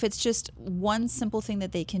 Literally, so if it's just one simple thing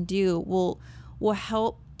that they can do, will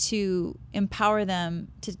help to empower them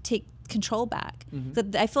to take control back. So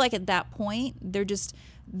I feel like at that point,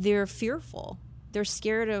 they're fearful. They're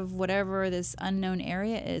scared of whatever this unknown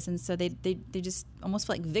area is, and so they just almost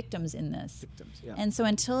feel like victims in this. And so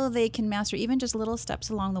until they can master even just little steps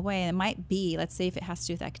along the way, it might be, let's say if it has to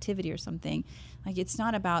do with activity or something, like it's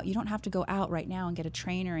not about, you don't have to go out right now and get a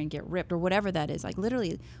trainer and get ripped or whatever that is. Like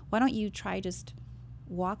literally, why don't you try just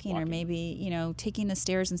walking. Or maybe, taking the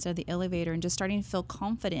stairs instead of the elevator and just starting to feel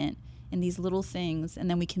confident in these little things, and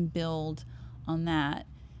then we can build on that.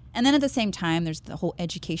 And then at the same time, there's the whole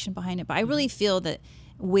education behind it. But I really feel that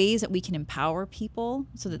ways that we can empower people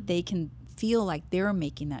so that they can feel like they're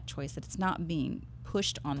making that choice, that it's not being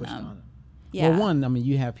pushed on them. Yeah. Well,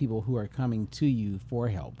 you have people who are coming to you for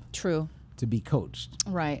help. True. To be coached.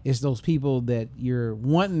 Right. It's those people that you're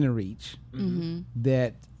wanting to reach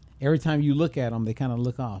that every time you look at them, they kind of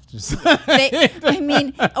look off. Just or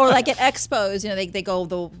like at expos, they go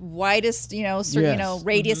the widest,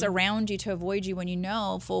 radius around you to avoid you, when you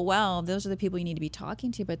know full well those are the people you need to be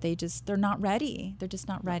talking to, but they're not ready. They're just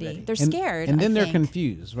not ready. They're scared. And then they're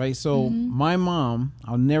confused, right? So my mom,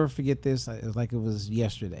 I'll never forget this, like it was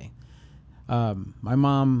yesterday. My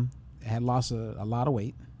mom had lost a lot of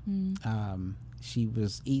weight. She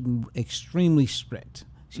was eating extremely strict.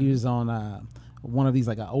 She was on one of these,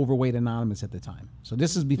 like, Overweight Anonymous at the time. So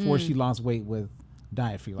this is before she lost weight with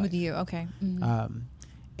Diet Free Life. With you, okay. And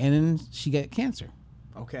then she got cancer.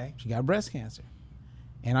 Okay. She got breast cancer.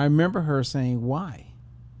 And I remember her saying, why?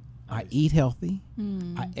 I eat healthy.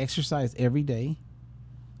 I exercise every day.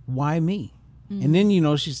 why me? And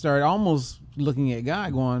then, she started almost looking at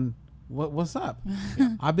God going, what's up?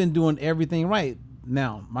 I've been doing everything right.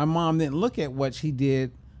 Now, my mom didn't look at what she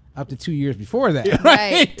did up to 2 years before that.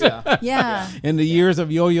 Right. Yeah. And the years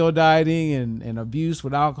of yo-yo dieting and abuse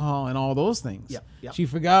with alcohol and all those things. Yep. She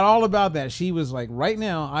forgot all about that. She was like, right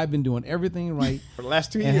now, I've been doing everything right. For the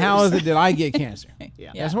last 2 years. And how is it that I get cancer?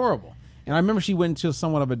 Yeah. That's horrible. And I remember she went into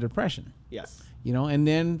somewhat of a depression. Yes. And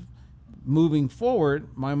then moving forward,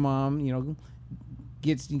 my mom,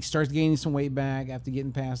 starts gaining some weight back after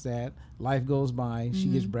getting past that. Life goes by. She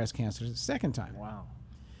gets breast cancer the second time. Wow.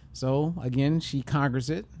 So again, she conquers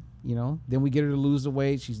it. Then we get her to lose the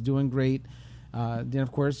weight. She's doing great. Then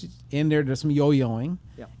of course, in there's some yo-yoing.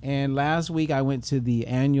 Yeah. And last week I went to the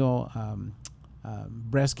annual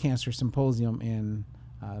breast cancer symposium in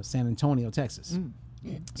San Antonio, Texas.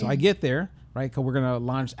 So I get there, right? Because we're gonna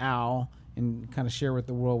launch OWL and kind of share with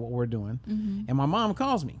the world what we're doing. And my mom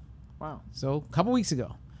calls me. Wow. So a couple weeks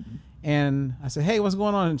ago. And I said, hey, what's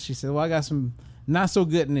going on? And she said, well, I got some not so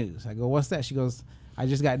good news. I go, what's that? She goes, I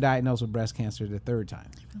just got diagnosed with breast cancer the third time.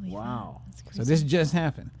 Really Wow. That's crazy. So this just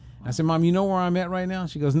happened. I said, Mom, you know where I'm at right now?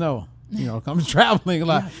 She goes, no. I'm traveling a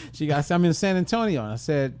lot. She goes, I'm in San Antonio. And I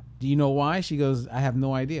said, do you know why? She goes, I have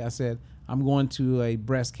no idea. I said, I'm going to a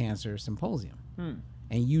breast cancer symposium.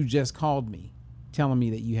 And you just called me telling me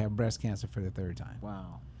that you have breast cancer for the third time.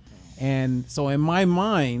 Wow. And so in my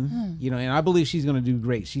mind, and I believe she's going to do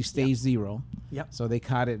great. She's stage 0. Yep. So they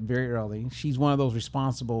caught it very early. She's one of those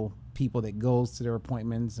responsible people that goes to their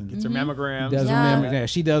appointments and Gets her mammograms. does her mammogram.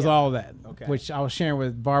 She does all of that. Okay. Which I was sharing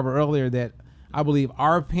with Barbara earlier that I believe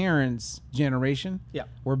our parents' generation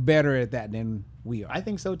were better at that than we are. I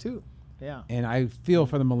think so too. Yeah. And I feel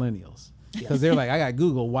for the millennials. Because they're like, I got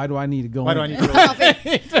Google. Why do I need to go Why in do I need there?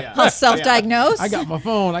 to go? I'll self-diagnose. I got my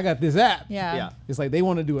phone. I got this app. Yeah. It's like they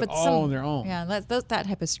want to do it all on their own. Yeah, that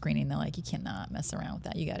type of screening, they're like, you cannot mess around with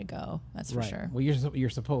that. You got to go. That's for sure. Well, you're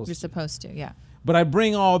supposed to. You're supposed to, yeah. But I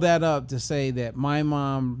bring all that up to say that my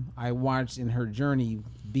mom, I watched in her journey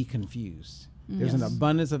be confused. There's an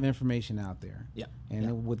abundance of information out there. Yeah.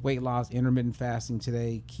 And with weight loss, intermittent fasting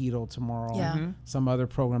today, keto tomorrow, some other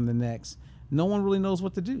program the next. No one really knows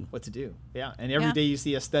what to do. Yeah. And every day you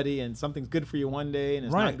see a study and something's good for you one day and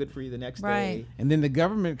it's not good for you the next day. And then the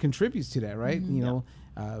government contributes to that, right?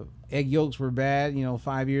 Egg yolks were bad,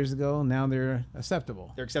 5 years ago. Now they're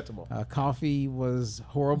acceptable. Coffee was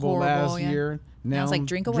horrible last year. Now it's like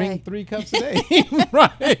drink away. Drink 3 cups a day.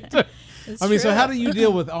 Right. I mean, so how do you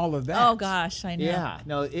deal with all of that? Oh, gosh, I know. Yeah.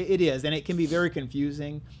 No, it is. And it can be very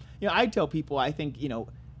confusing. I tell people, I think,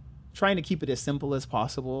 trying to keep it as simple as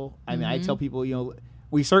possible. I mean, I tell people,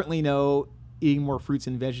 we certainly know eating more fruits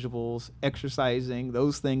and vegetables, exercising,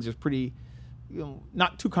 those things are pretty,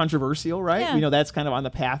 not too controversial, right? Yeah. We know that's kind of on the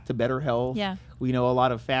path to better health. Yeah. We know a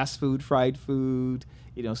lot of fast food, fried food,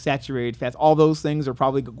 saturated fats, all those things are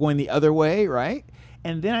probably going the other way, right?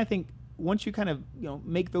 And then I think once you kind of,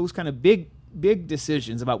 make those kind of big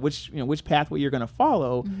decisions about which pathway you're going to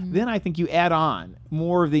follow, then I think you add on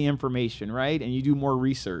more of the information, right? And you do more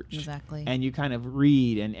research. Exactly. And you kind of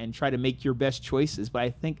read and try to make your best choices. But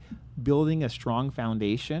I think building a strong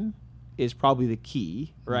foundation is probably the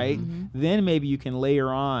key, right? Then maybe you can layer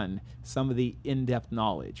on some of the in-depth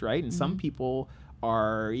knowledge, right? And some people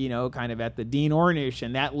are, kind of at the Dean Ornish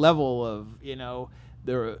and that level of,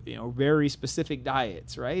 they're very specific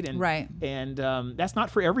diets, right? And that's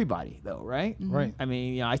not for everybody though, right? Right. I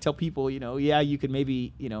mean, I tell people, you could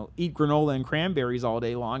maybe eat granola and cranberries all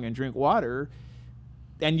day long and drink water,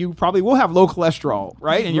 and you probably will have low cholesterol,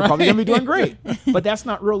 right? And you're probably gonna be doing great, but that's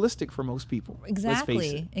not realistic for most people. Exactly.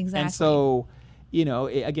 Let's face it. Exactly. And so,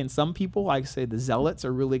 again, some people, like I say, the zealots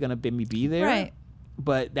are really gonna be there, right?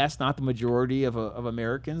 But that's not the majority of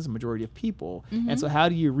Americans, the majority of people. And so how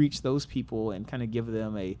do you reach those people and kind of give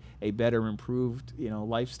them a better, improved,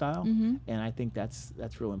 lifestyle? And I think that's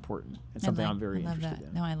real important and something I'm very interested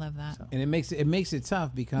in. No, I love that. So. And it makes it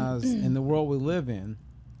tough because in the world we live in,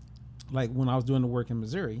 like when I was doing the work in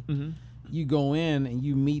Missouri, you go in and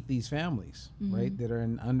you meet these families, right, that are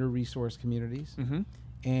in under-resourced communities,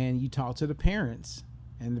 and you talk to the parents.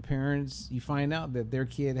 And the parents, you find out that their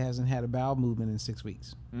kid hasn't had a bowel movement in 6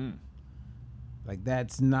 weeks. Like,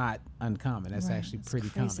 that's not uncommon. That's actually pretty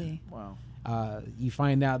crazy. Wow. You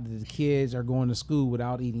find out that the kids are going to school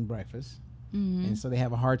without eating breakfast. And so they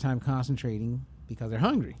have a hard time concentrating because they're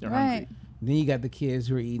hungry. They're hungry. And then you got the kids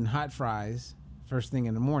who are eating hot fries first thing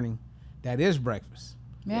in the morning. That is breakfast.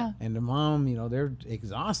 Yeah. And the mom, they're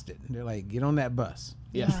exhausted. They're like, get on that bus.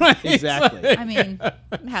 Yeah, exactly. I mean,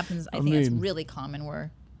 it happens. I think it's really common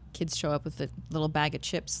where kids show up with a little bag of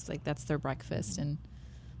chips, like that's their breakfast, and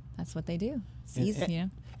that's what they do. It's easy,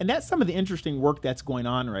 And that's some of the interesting work that's going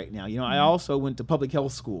on right now. I also went to public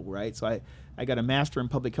health school, right? So I got a master in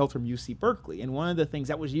public health from UC Berkeley. And one of the things,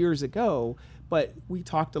 that was years ago, but we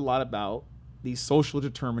talked a lot about these social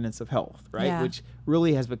determinants of health, right? Yeah. Which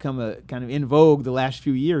really has become a kind of in vogue the last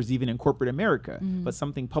few years, even in corporate America, but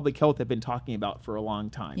something public health have been talking about for a long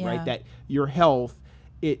time, right? That your health,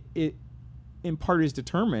 it in part is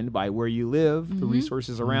determined by where you live, the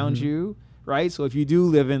resources around you, right? So if you do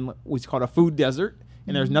live in what's called a food desert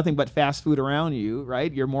and there's nothing but fast food around you,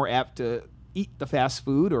 right? You're more apt to eat the fast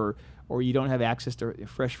food, or you don't have access to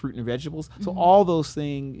fresh fruit and vegetables. So all those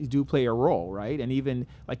things do play a role, right? And even,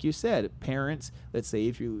 like you said, parents, let's say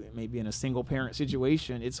if you maybe in a single parent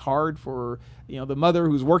situation, it's hard for, the mother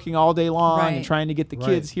who's working all day long and trying to get the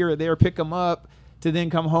kids here or there, pick them up, to then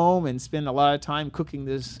come home and spend a lot of time cooking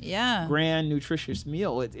this grand, nutritious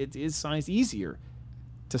meal. It is sometimes easier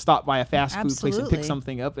to stop by a fast food place and pick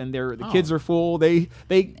something up, and the kids are full. They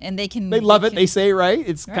love it. They say, right?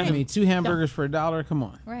 It's kind of 2 hamburgers for $1. Come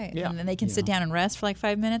on, right? Yeah. And then they can sit down and rest for like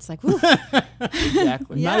 5 minutes. Like, woo.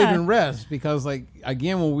 Exactly. Not even rest, because like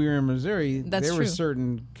again, when we were in Missouri, there were true.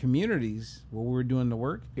 certain communities where we were doing the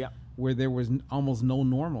work, where there was almost no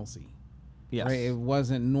normalcy. Yes. Right? It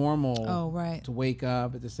wasn't normal to wake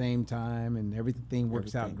up at the same time, and everything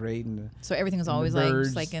works out great. And so everything was always like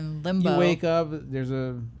just like in limbo. You wake up, there's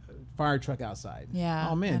a fire truck outside. Yeah.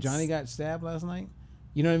 Oh man, Johnny got stabbed last night.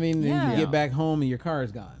 You know what I mean? Yeah. Then you get back home and your car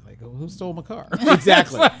is gone. Like, who stole my car?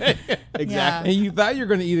 Exactly. Exactly. Yeah. And you thought you were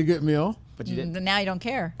going to eat a good meal, but you didn't. Now you don't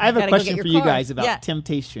care. I have a question for you guys about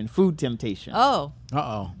temptation, food temptation. Oh.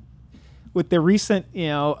 Uh-oh. With the recent,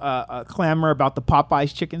 clamor about the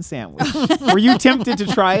Popeyes chicken sandwich, were you tempted to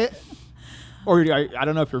try it? Or I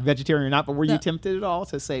don't know if you're vegetarian or not, but were you tempted at all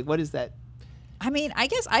to say, what is that? I mean, I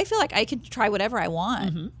guess I feel like I could try whatever I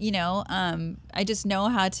want. I just know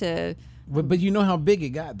how to. But you know how big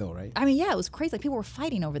it got, though, right? I mean, it was crazy. Like people were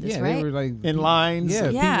fighting over this, right? They were like in lines.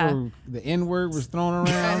 Yeah. The N-word was thrown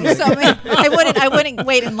around. So I wouldn't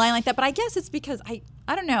wait in line like that. But I guess it's because I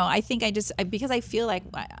don't know. I think because I feel like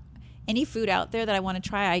any food out there that I want to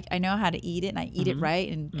try, I know how to eat it, and I eat it right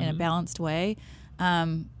in a balanced way.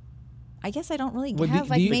 I guess I don't really have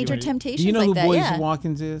major temptations. Do you know like who that. Boyce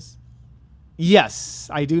Watkins is? Yes,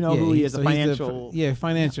 I do know who he is. Financial.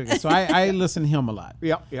 Financial. So I listen to him a lot.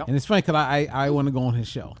 Yeah. And it's funny because I want to go on his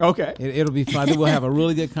show. Okay. It'll be fun. I think we'll have a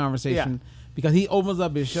really good conversation because he opens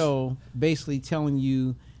up his show basically telling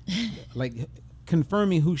you, like,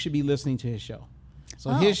 confirming who should be listening to his show. So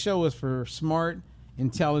his show is for smart,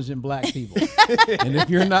 intelligent black people. And if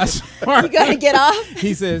you're not smart, you gotta get off.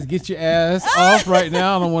 He says, get your ass off right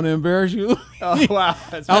now. I don't want to embarrass you. Oh, wow.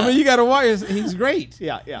 I mean, you got to watch. He's great.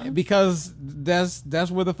 Yeah. Because that's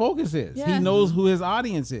where the focus is. Yeah. He knows who his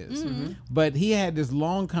audience is. But he had this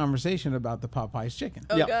long conversation about the Popeyes chicken.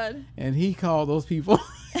 Oh, God. And he called those people.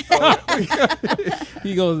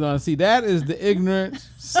 He goes, see, that is the ignorant,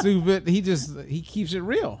 stupid. He keeps it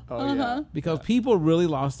real. Oh, yeah. Because people really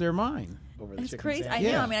lost their mind. It's crazy. I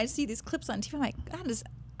know. I mean, I see these clips on TV. I'm like, God, it's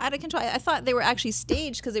out of control. I thought they were actually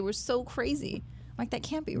staged because they were so crazy. I'm like, that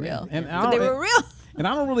can't be real. But they were real. And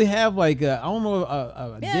I don't really have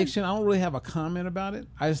addiction. I don't really have a comment about it.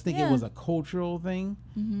 I just think it was a cultural thing,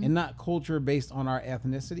 and not culture based on our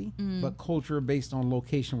ethnicity, but culture based on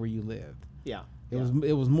location where you lived. Yeah. It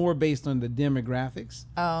was more based on the demographics.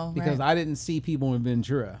 Oh, because I didn't see people in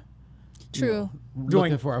Ventura. True.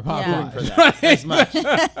 Looking for a Popeye. For that as much.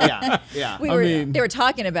 Yeah. They were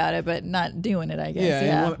talking about it, but not doing it, I guess.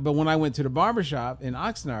 Yeah. But when I went to the barbershop in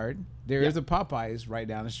Oxnard, there is a Popeyes right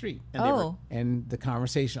down the street. And the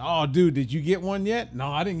conversation, oh, dude, did you get one yet? No,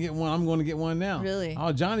 I didn't get one. I'm going to get one now. Really?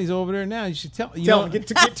 Oh, Johnny's over there now. You should tell him, get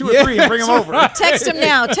 2 or 3 and bring him over. Text him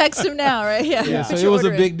now, right? Yeah. So it was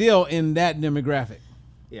a big deal in that demographic.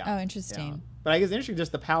 Yeah. Oh, interesting. Yeah. But I guess it's interesting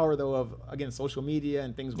just the power, though, of, again, social media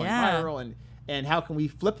and things going viral, and how can we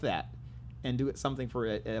flip that and do it something for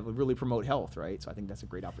it would really promote health, right? So I think that's a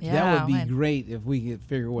great opportunity. That would be great if we could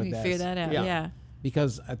figure that out. Yeah.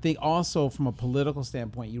 Because I think also from a political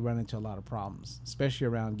standpoint, you run into a lot of problems, especially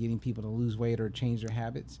around getting people to lose weight or change their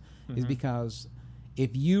habits, is because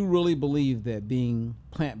if you really believe that being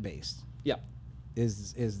plant-based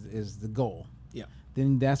is the goal,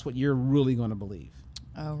 then that's what you're really going to believe.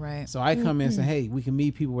 Oh, right. So I come in and say, hey, we can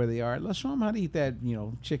meet people where they are. Let's show them how to eat that,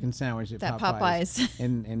 chicken sandwich at Popeyes.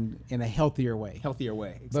 and in a healthier way.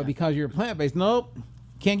 Exactly. But because you're plant-based, nope,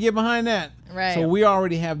 can't get behind that. Right. So we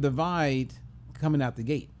already have divide coming out the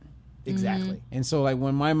gate. Exactly. And so, like,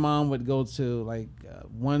 when my mom would go to, like,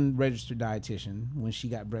 one registered dietitian when she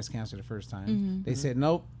got breast cancer the first time, they said,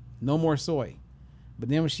 nope, no more soy. But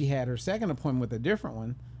then when she had her second appointment with a different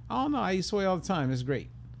one, oh, no, I eat soy all the time. It's great.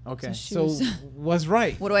 Okay. So what's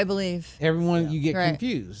right? What do I believe? Everyone, you get Right.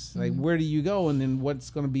 confused. Like, where do you go, and then what's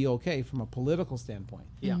going to be okay from a political standpoint?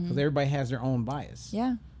 Yeah. Because everybody has their own bias.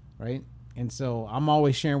 Yeah. Right. And so I'm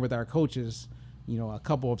always sharing with our coaches, you know, a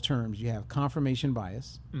couple of terms. You have confirmation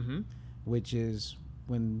bias, which is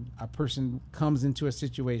when a person comes into a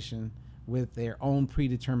situation with their own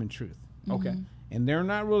predetermined truth. Okay. And they're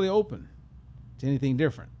not really open to anything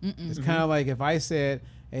different. It's kind of like if I said,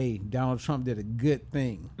 hey, Donald Trump did a good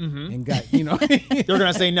thing and got, you know. They're going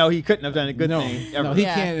to say, no, he couldn't have done a good thing ever. No, he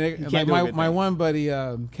Yeah. can't. He Like can't do a good my thing. one buddy,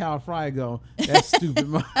 Cal Fry, go, that's stupid.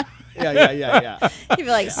 Yeah. He'd be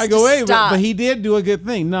like, I go, hey, stop. but he did do a good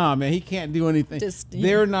thing. Nah, man, he can't do anything. Just-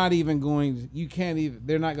 They're not even going, you can't even,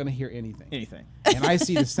 they're not going to hear anything. Anything. And I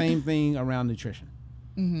see the same thing around nutrition.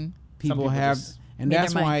 People people have, just and made their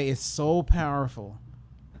that's mind. why it's so powerful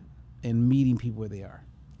in meeting people where they are.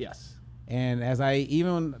 Yes. And as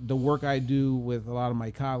even the work I do with a lot of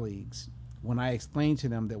my colleagues, when I explain to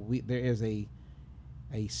them that there is a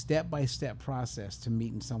step-by-step process to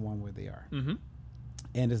meeting someone where they are.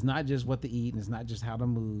 And it's not just what to eat, and it's not just how to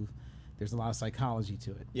move. There's a lot of psychology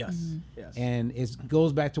to it. Yes. Yes. And it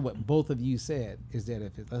goes back to what both of you said, is that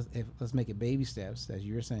let's make it baby steps, as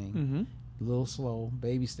you were saying, a little slow,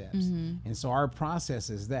 baby steps. And so our process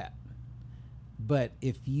is that. But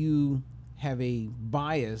if you have a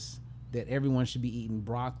bias that everyone should be eating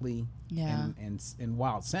broccoli and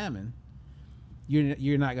wild salmon,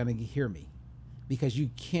 you're not going to hear me, because you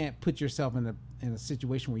can't put yourself in a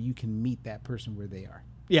situation where you can meet that person where they are.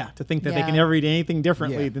 Yeah, to think that they Yeah. can never eat anything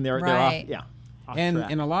differently Yeah. than they're Right. off. Yeah. Off And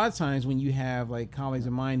track. a lot of times when you have like colleagues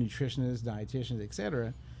of mine, nutritionists, dietitians,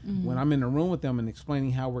 etc., when I'm in the room with them and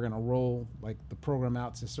explaining how we're going to roll like the program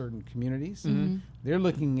out to certain communities, they're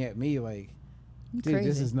looking at me like, dude, this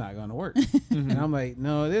Crazy. is not going to work. And I'm like,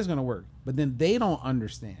 no, it is going to work. But then they don't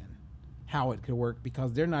understand how it could work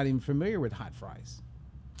because they're not even familiar with hot fries.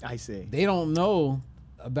 I see. They don't know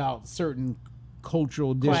about certain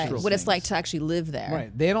cultural Right. dishes. What it's like to actually live there.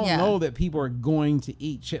 Right. They don't Yeah. know that people are going to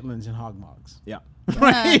eat chitlins and hog mugs. Yeah.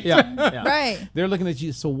 Right. Yeah. Right. They're looking at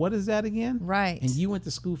you. So what is that again? Right. And you went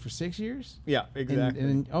to school for 6 years? Yeah. Exactly.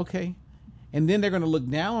 And okay. And then they're going to look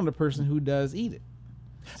down on the person who does eat it.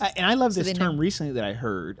 And I love this they term know. recently that I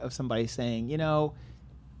heard of somebody saying, you know,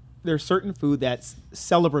 there's certain food that's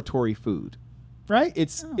celebratory food, right?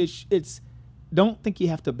 It's don't think you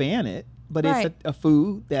have to ban it, but Right. it's a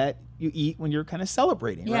food that you eat when you're kind of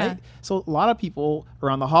celebrating, Yeah. right? So a lot of people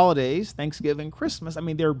around the holidays, Thanksgiving, Christmas, I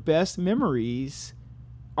mean, their best memories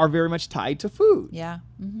are very much tied to food. Yeah.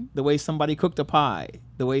 Mm-hmm. The way somebody cooked a pie,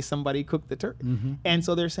 the way somebody cooked the turkey. And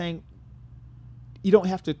so they're saying, you don't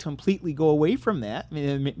have to completely go away from that. I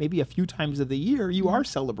mean, maybe a few times of the year you are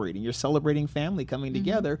celebrating. You're celebrating family coming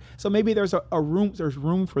together. So maybe there's there's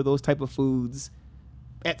room for those type of foods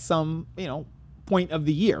at some, point of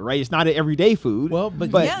the year, right? It's not an everyday food. Well,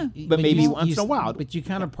 but Yeah. but maybe once in a while. But you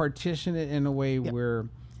kind of partition it in a way where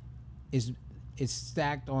it's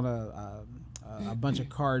stacked on a bunch of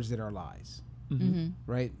cards that are lies,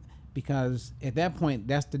 right? Because at that point,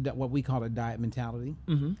 that's what we call a diet mentality.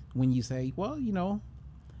 When you say, well,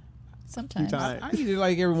 Sometimes. I eat it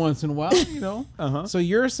like every once in a while, So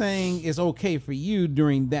you're saying it's okay for you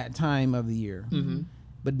during that time of the year,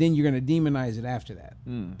 but then you're going to demonize it after that.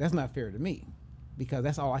 That's not fair to me, because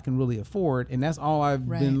that's all I can really afford, and that's all I've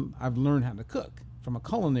learned how to cook from a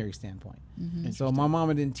culinary standpoint. And so my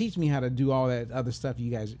mama didn't teach me how to do all that other stuff you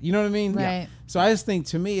guys, you know what I mean? Right. Yeah. So I just think,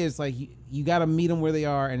 to me, it's like you got to meet them where they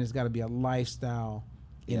are, and it's got to be a lifestyle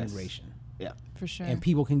integration. Yeah. For sure. And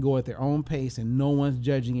people can go at their own pace, and no one's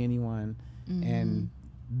judging anyone, and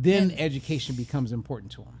then education becomes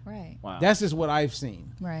important to them. Right. Wow. That's just what I've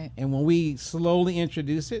seen. Right. And when we slowly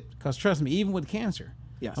introduce it, because trust me, even with cancer,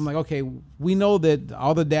 Yes. I'm like, okay, we know that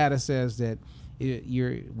all the data says that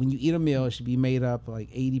when you eat a meal, it should be made up like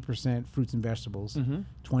 80% fruits and vegetables,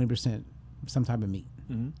 20% some type of meat.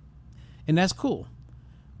 And that's cool.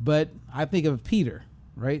 But I think of Peter,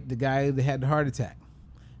 right? The guy that had the heart attack.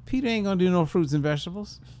 Peter ain't going to do no fruits and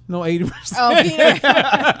vegetables. No 80%. Oh, Peter.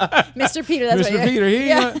 Mr. Peter, that's Mr. what Peter, he ain't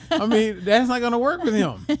Yeah. I mean, that's not going to work with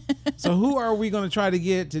him. So who are we going to try to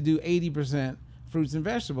get to do 80% fruits and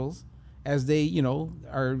vegetables as they,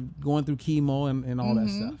 are going through chemo and all that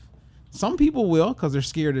stuff? Some people will, because they're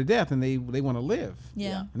scared to death and they want to live.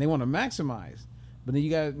 Yeah. And they want to maximize. But then you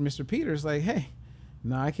got Mr. Peter's like, hey,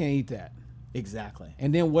 no, I can't eat that. Exactly.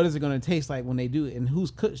 And then what is it going to taste like when they do it? And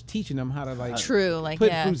who's teaching them how to put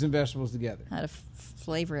fruits and vegetables together? How to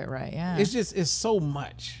flavor it right, yeah. It's so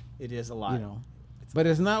much. It is a lot. But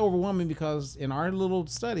it's not overwhelming, because in our little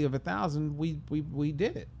study of 1,000, we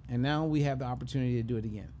did it, and now we have the opportunity to do it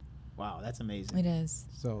again. Wow, that's amazing. It is.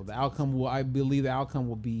 So I believe the outcome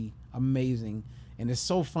will be amazing. And it's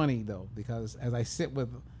so funny though, because as I sit with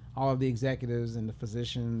all of the executives and the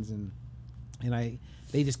physicians and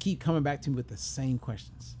they just keep coming back to me with the same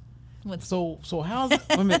questions. So how's it?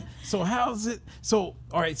 So how's it? So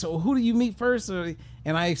all right. So who do you meet first? And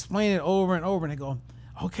I explain it over and over, and I go,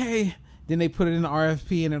 okay. Then they put it in the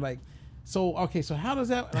RFP, and they're like, so okay. So how does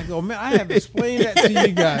that? And I go, man, I have explained that to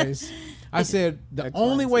you guys. I said the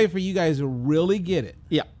only way for you guys to really get it,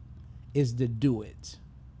 is to do it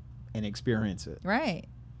and experience it, right?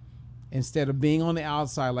 Instead of being on the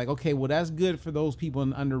outside, like, okay, well, that's good for those people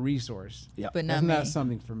in under-resourced. Yeah, but that's not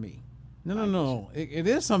something for me. No. It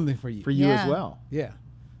is something for you. For you as well. Yeah.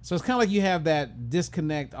 So it's kind of like you have that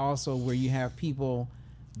disconnect also where you have people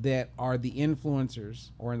that are the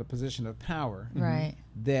influencers or in the position of power. Right.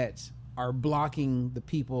 That are blocking the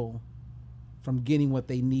people from getting what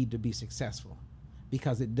they need to be successful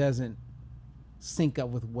because it doesn't sync up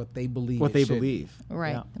with what they believe.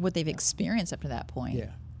 Right. Yeah. What they've experienced up to that point.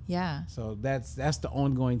 Yeah. Yeah. So that's the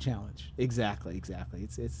ongoing challenge. Exactly.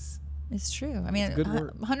 It's true. I mean, good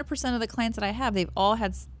work. 100% of the clients that I have, they've all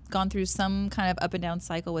gone through some kind of up and down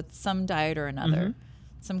cycle with some diet or another,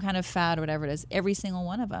 some kind of fad or whatever it is. Every single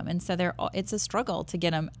one of them, and so it's a struggle to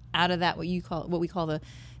get them out of that what we call the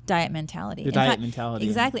diet mentality. Mentality.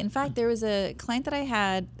 Exactly. In fact, there was a client that I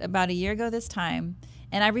had about a year ago this time,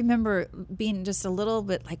 and I remember being just a little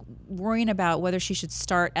bit like worrying about whether she should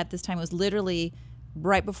start at this time. It was literally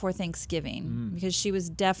right before Thanksgiving because she was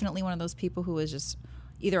definitely one of those people who was just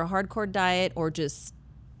either a hardcore diet or just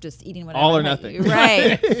eating whatever. All or nothing.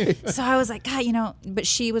 Right. So I was like, God, but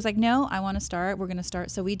she was like, no, I want to start. We're going to start.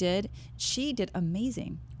 So we did. She did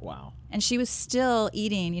amazing. Wow. And she was still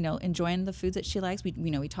eating, enjoying the foods that she likes.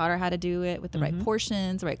 We taught her how to do it with the right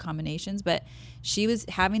portions, the right combinations, but she was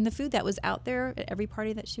having the food that was out there at every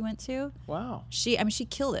party that she went to. Wow. She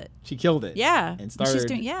killed it. She killed it. Yeah. And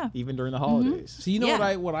started even during the holidays. So you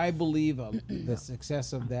know what I believe the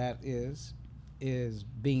success of that is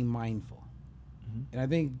being mindful. And I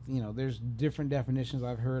think, there's different definitions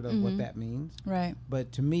I've heard of what that means. Right.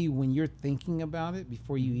 But to me, when you're thinking about it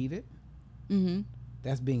before you eat it,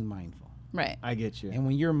 that's being mindful. Right. I get you. And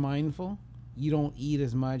when you're mindful, you don't eat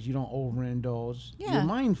as much, you don't overindulge. Yeah. You're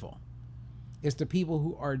mindful. It's the people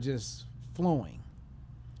who are just flowing.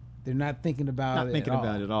 They're not thinking about it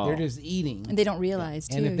at all. They're just eating. And they don't realize,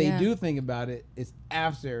 too. And if they do think about it, it's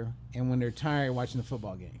after and when they're tired watching the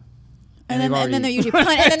football game. And then they're usually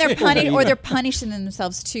punting or they're punishing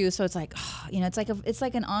themselves too. So it's like, it's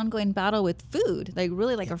like an ongoing battle with food. Like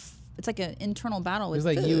really it's like an internal battle with food.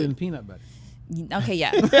 It's like you and peanut butter. Okay,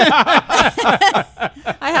 yeah.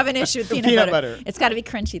 I have an issue with peanut butter. It's got to be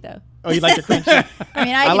crunchy though. Oh, you like the crunchy? I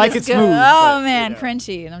mean, I like just it smooth.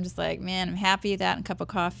 Crunchy. And I'm just like, man, I'm happy with that and a cup of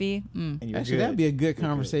coffee. Actually, that'd be a good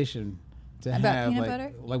conversation. To about have peanut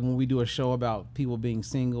butter? Like when we do a show about people being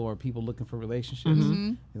single or people looking for relationships,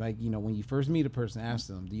 like when you first meet a person, ask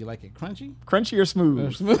them, "Do you like it crunchy or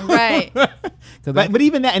smooth?" Right. But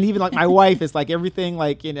even that, and even like my wife is like everything.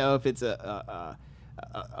 Like if it's a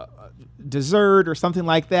dessert or something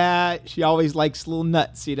like that, she always likes little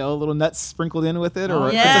nuts. Little nuts sprinkled in with it, or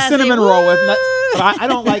it's a cinnamon roll with nuts. But I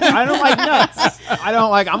don't like nuts.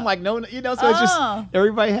 I'm like no. So it's just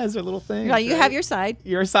everybody has their little thing. Yeah, you have your side.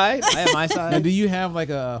 Your side. I have my side. And do you have like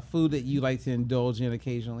a food that you like to indulge in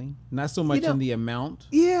occasionally? Not so much in the amount.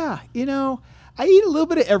 Yeah, I eat a little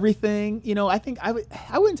bit of everything. I think I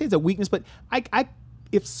wouldn't say it's a weakness, but I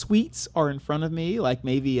if sweets are in front of me, like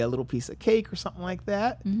maybe a little piece of cake or something like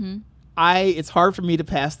that, it's hard for me to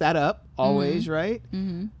pass that up always, right?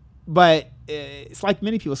 But it's like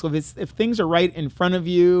many people. So if things are right in front of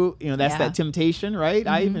you, that's that temptation, right?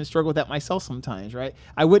 I even struggle with that myself sometimes, right?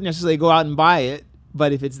 I wouldn't necessarily go out and buy it,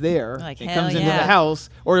 but if it's there, like, it comes into the house,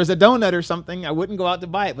 or there's a donut or something, I wouldn't go out to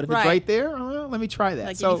buy it. But if it's right there, let me try that.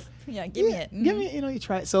 Like so give me it. Give me, you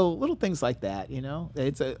try it. So little things like that,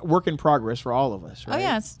 it's a work in progress for all of us, right? Oh,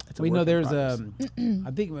 yes. We know there's I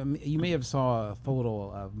think you may have saw a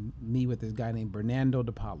photo of me with this guy named Bernardo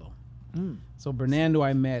DePaulo. So Bernardo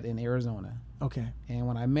I met in Arizona. Okay. And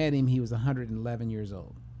when I met him, he was 111 years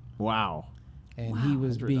old. Wow. And he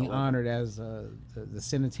was being honored as the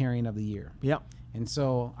Centenarian of the Year. Yep. And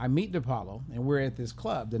so I meet DePaulo, and we're at this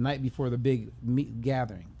club the night before the big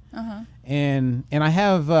gathering. And I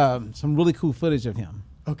have some really cool footage of him.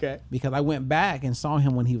 Okay. Because I went back and saw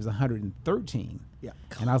him when he was 113. Yeah.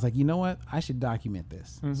 And I was like, you know what? I should document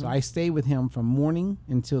this. So I stayed with him from morning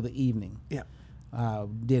until the evening. Yeah.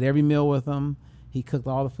 Did every meal with him. He cooked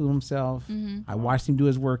all the food himself. I watched him do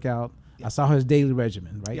his workout. I saw his daily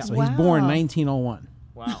regimen, right? Yeah. So he's born 1901.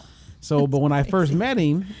 Wow. So, but when I first met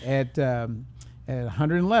him at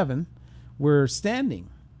 111, we're standing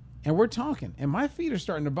and we're talking, and my feet are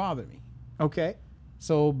starting to bother me. Okay.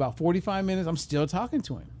 So about 45 minutes, I'm still talking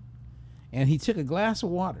to him. And he took a glass of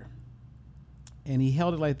water and he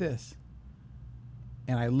held it like this.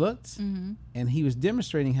 And I looked, and he was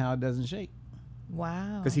demonstrating how it doesn't shake.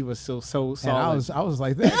 Wow. Because he was so solid. And I was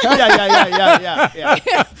like that.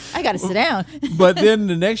 yeah. I got to sit down. But then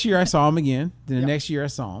the next year I saw him again. Then the next year I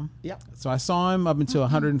saw him. Yeah. So I saw him up until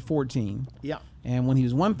 114. Yeah. And when he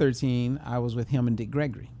was 113, I was with him and Dick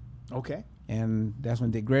Gregory. Okay. And that's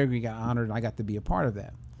when Dick Gregory got honored, and I got to be a part of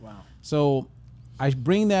that. Wow. So I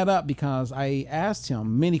bring that up because I asked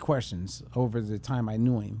him many questions over the time I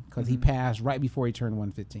knew him, because he passed right before he turned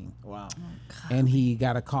 115. Wow. And he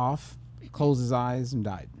got a cough, closed his eyes, and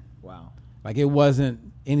died. Wow. Like, it wasn't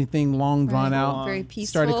anything long, drawn out. Very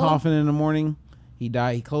peaceful. Started coughing in the morning. He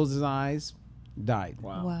died. He closed his eyes, died.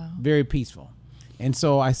 Wow. Very peaceful. And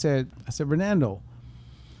so I said, Fernando,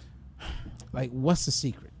 like, what's the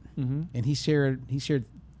secret? And he shared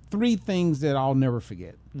 3 things that I'll never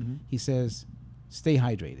forget. He says, stay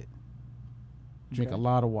hydrated. Drink a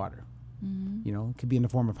lot of water. You know, it could be in the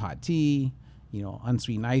form of hot tea, you know,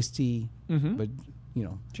 unsweetened iced tea, but, you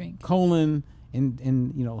know, Drink. colon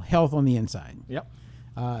and you know, health on the inside. Yep.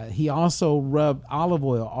 He also rubbed olive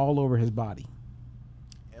oil all over his body,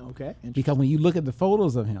 Okay. because when you look at the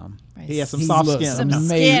photos of him, Right. He has some he soft looked skin. Some amazing.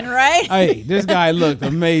 skin, right? Hey, this guy looked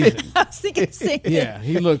amazing. I was thinking the same thing. Yeah,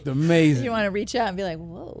 he looked amazing. You want to reach out and be like,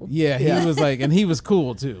 whoa. Yeah, he was like, and he was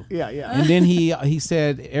cool too. Yeah. And then he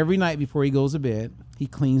said every night before he goes to bed, he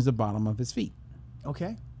cleans the bottom of his feet.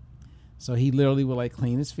 Okay. So he literally would like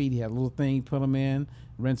clean his feet. He had a little thing, he put them in,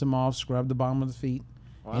 rinse them off, scrub the bottom of the feet.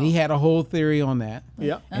 Wow. And he had a whole theory on that.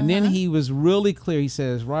 Yeah. And then he was really clear. He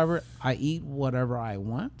says, Robert, I eat whatever I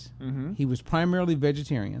want. He was primarily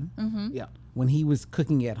vegetarian Yeah. when he was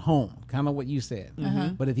cooking at home, kind of what you said.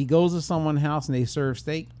 But if he goes to someone's house and they serve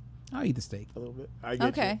steak, I'll eat the steak. A little bit. I get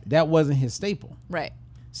Okay. That wasn't his staple. Right.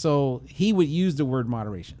 So he would use the word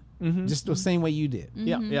moderation, just the same way you did.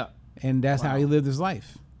 you. Yeah. And that's how he lived his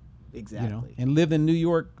life. Exactly. You know, and lived in New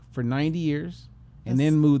York for 90 years and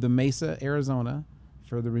then moved to Mesa, Arizona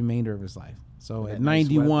for the remainder of his life. So That at nice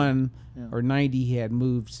 91 Yeah. or 90, he had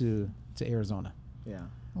moved to Arizona. Yeah.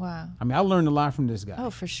 Wow. I mean, I learned a lot from this guy. Oh,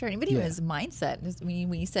 for sure. But even Yeah. his mindset,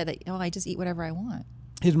 when you said that, I just eat whatever I want.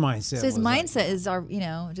 His mindset. So his was like- mindset is,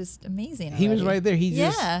 just amazing. he was already. right there. He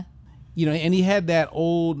just, you know, and he had that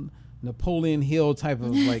old Napoleon Hill type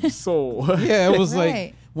of like, So. yeah, it was Right.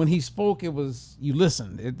 like when he spoke, it was, you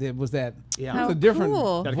listened. It was that, Yeah. it was How a different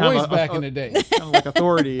cool. Got voice kind of back in the day. Kind of like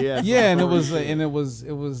authority. Yeah. Yeah, and it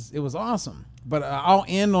was awesome. But I'll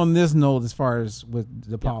end on this note as far as with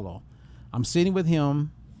DePaulo. I'm sitting with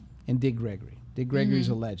him and Dick Gregory. Dick Gregory's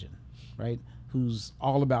a legend, right? Who's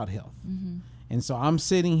all about health. And so I'm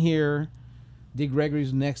sitting here, Dick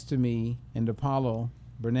Gregory's next to me, and DePaulo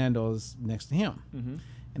Bernardo's next to him.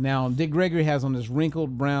 And now Dick Gregory has on this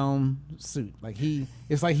wrinkled brown suit. Like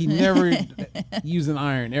it's like he never used an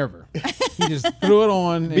iron ever. He just threw it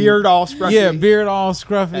on. And, Beard all scruffy. Yeah, beard all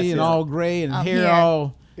scruffy That's and it. all gray and hair here.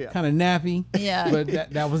 all Yeah. kind of nappy. Yeah. But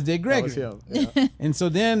that was Dick That was Gregory. him. Yeah. And so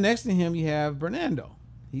then next to him you have Bernardo.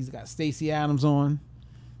 He's got Stacey Adams on.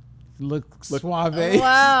 Look suave.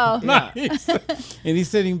 Wow. Nice. And he's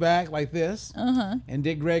sitting back like this. And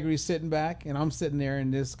Dick Gregory's sitting back, and I'm sitting there,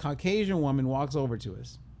 and this Caucasian woman walks over to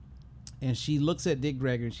us. And she looks at Dick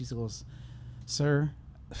Gregory, and she goes, "Sir,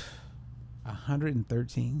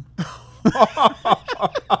 113?"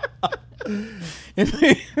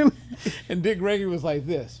 and Dick Gregory was like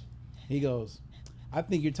this. He goes, "I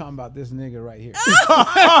think you're talking about this nigga right here."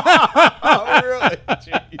 Oh, really?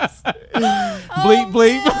 Jeez. Bleep,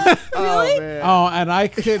 bleep. Oh, man. Oh, and I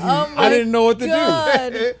couldn't, I didn't know what to do.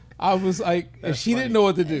 God. I was like, and she funny. didn't know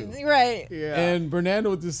what to do. Right. Yeah. And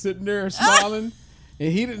Bernardo was just sitting there smiling,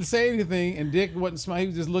 and he didn't say anything, and Dick wasn't smiling. He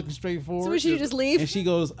was just looking straight forward. So should you just leave? And she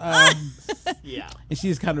goes, Yeah. and she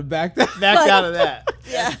just kind of backed up. Back out of that.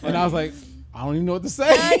 Yeah. And I was like, I don't even know what to say.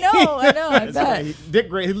 I know. I That's bet. right. Dick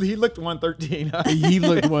Gray, he looked 113. He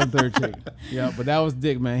looked 113. Yeah, but that was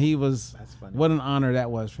Dick, man. He was, That's funny. what an honor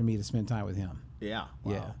that was for me to spend time with him. Yeah.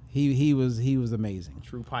 Wow. Yeah, he was amazing.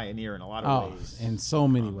 True pioneer in a lot of Oh, ways. in so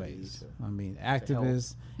many From ways. the- I mean, health.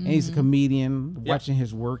 activist, and he's a comedian. Yep. Watching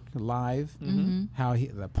his work live, how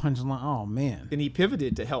the punchline. Oh man. Then he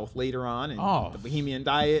pivoted to health later on, and Oh. the Bohemian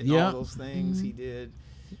diet and Yeah. all those things he did.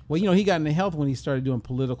 Well, you know, he got into health when he started doing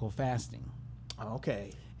political fasting, Okay.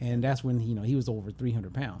 And that's when he was over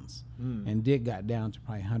 300 pounds, and Dick got down to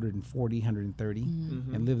probably 140, 130,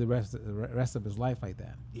 and lived the rest of his life like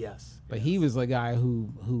that. Yes, but he was a guy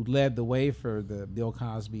who led the way for the Bill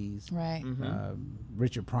Cosby's, right?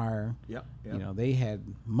 Richard Pryor. Yep. They had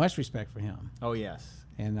much respect for him. Oh yes.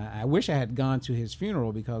 And I wish I had gone to his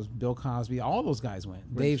funeral, because Bill Cosby, all those guys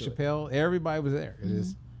went. Dave Chappelle, everybody was there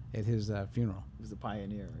at his funeral. He was a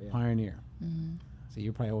pioneer. Yeah. Pioneer. So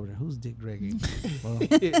you're probably over there. Who's Dick Gregory? Well,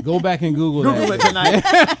 go back and Google it tonight.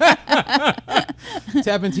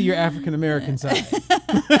 Tap into your African American side.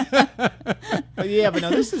 But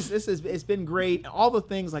no, it's been great. All the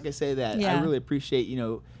things, like I say, that I really appreciate,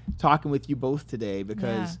 talking with you both today,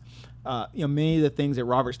 because many of the things that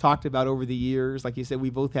Robert's talked about over the years, like you said, we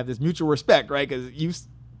both have this mutual respect, right? Because you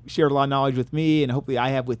shared a lot of knowledge with me, and hopefully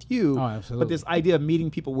I have with you. Oh, absolutely. But this idea of meeting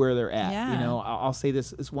people where they're at, I'll say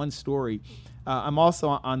this one story. I'm also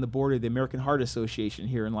on the board of the American Heart Association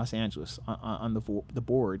here in Los Angeles, on the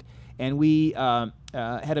board, and we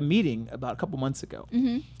had a meeting about a couple months ago,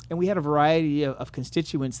 and we had a variety of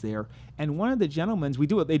constituents there. And one of the gentlemen,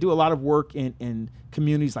 they do a lot of work in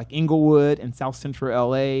communities like Inglewood and South Central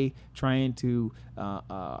LA, trying to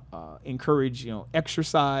encourage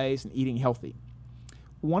exercise and eating healthy.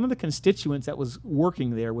 One of the constituents that was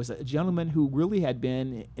working there was a gentleman who really had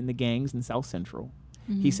been in the gangs in South Central.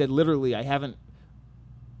 He said, literally, I haven't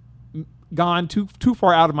gone too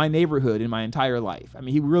far out of my neighborhood in my entire life. I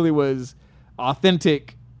mean, he really was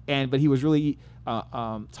authentic, but he was really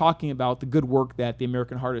talking about the good work that the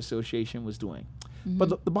American Heart Association was doing.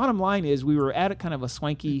 But the bottom line is, we were at a kind of a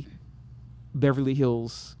swanky Beverly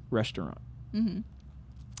Hills restaurant. And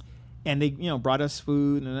they, brought us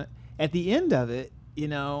food. And at the end of it,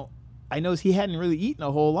 I noticed he hadn't really eaten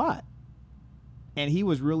a whole lot. And he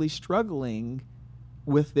was really struggling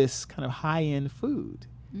with this kind of high-end food.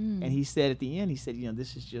 And he said at the end,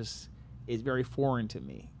 this is it's very foreign to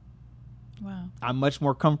me. Wow. I'm much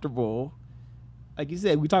more comfortable. Like you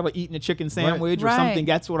said, we talk about eating a chicken sandwich or something.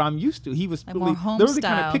 That's what I'm used to. He was really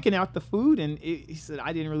kind of picking out the food, and he said,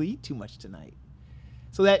 I didn't really eat too much tonight.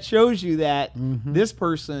 So that shows you that this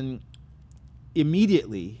person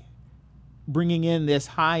immediately bringing in this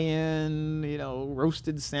high-end,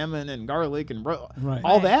 roasted salmon and garlic and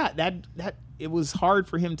all that it was hard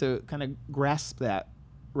for him to kind of grasp that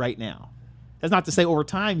right now. That's not to say over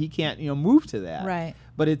time he can't, move to that. Right.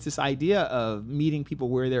 But it's this idea of meeting people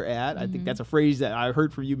where they're at. I think that's a phrase that I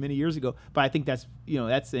heard from you many years ago. But I think that's,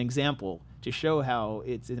 that's an example to show how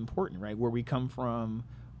it's important, right? Where we come from,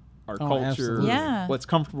 our culture, what's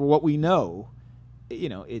comfortable, what we know.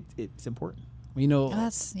 It's important.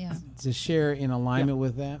 To share in alignment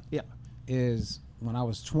with that is when I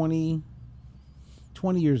was 20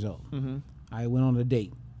 years old, I went on a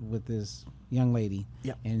date with this young lady,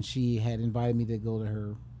 and she had invited me to go to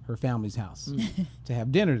her family's house to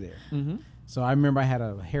have dinner there. So I remember I had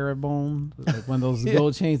a herringbone, like one of those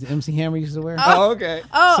gold chains that MC Hammer used to wear. Oh, okay.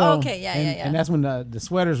 Okay. Yeah. And that's when the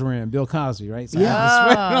sweaters were in, Bill Cosby, right? So I had the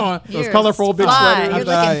sweater on. Those colorful big sweaters.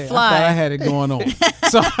 I thought I had it going on.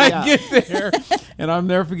 So I get there, and I'll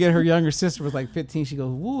never forget, her younger sister was like 15. She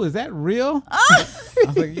goes, "Woo, is that real?" I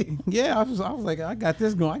was like, "Yeah." I was like, "I got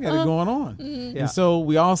this going. I got it going on." And so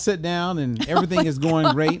we all sit down, and everything is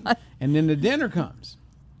going great. And then the dinner comes,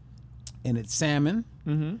 and it's salmon.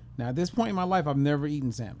 Now, at this point in my life, I've never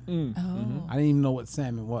eaten salmon. I didn't even know what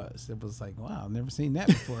salmon was. It was like, wow, I've never seen that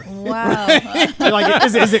before. Wow. Like,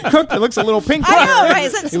 is it cooked? It looks a little pink. I know, right?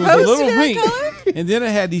 Is it supposed to be that color? And then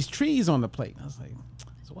it had these trees on the plate. I was like,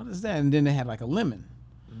 so what is that? And then it had like a lemon.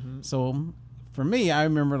 So for me, I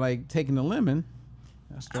remember like taking the lemon.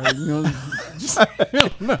 I started,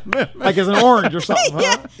 like it's an orange or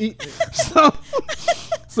something.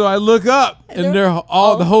 So I look up, and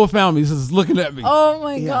the whole family is just looking at me. Oh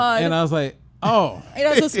my God. And I was like, oh. You're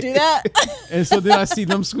not supposed to do that. And so then I see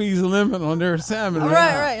them squeeze a lemon on their salmon.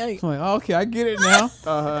 Right. So I'm like, okay, I get it now.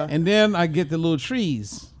 And then I get the little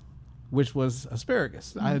trees, which was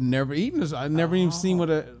asparagus. I had never eaten this. I'd never even seen what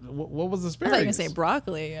was asparagus. I thought you were going to say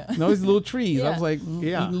broccoli. No, these little trees. I was like,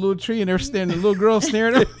 eating a little tree, and they're staring, the little girl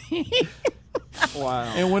staring at me. Wow.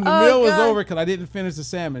 And when the meal was over, because I didn't finish the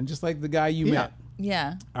salmon, just like the guy you met.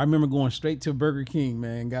 Yeah. I remember going straight to Burger King,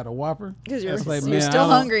 man, got a Whopper. Because you're still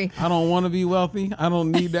hungry. I don't want to be wealthy. I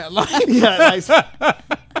don't need that life.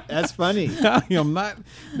 That's funny. I'm not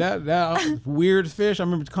that weird fish. I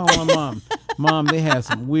remember calling my mom. Mom, they had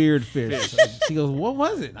some weird fish. She goes, what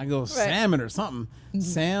was it? I go, salmon or something.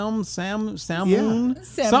 Salmon, something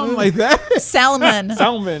like that.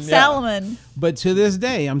 Salmon. But to this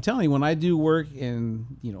day, I'm telling you, when I do work in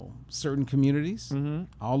certain communities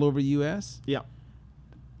all over the U.S.,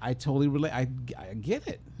 I totally relate. I get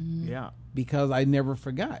it. Yeah. Because I never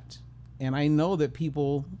forgot. And I know that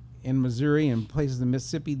people in Missouri and places in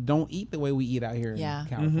Mississippi don't eat the way we eat out here in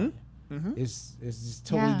California. It's just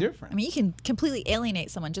totally different. I mean, you can completely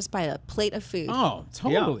alienate someone just by a plate of food. Oh,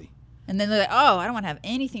 totally. And then they're like, oh, I don't want to have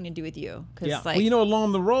anything to do with you. Like, well, you know,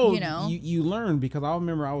 along the road, you learn, because I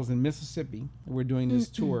remember I was in Mississippi. We're doing this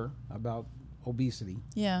tour about obesity.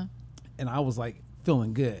 Yeah. And I was like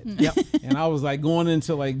feeling good. Yep. And I was like going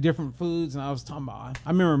into like different foods, and I was talking about, I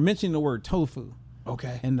remember mentioning the word tofu.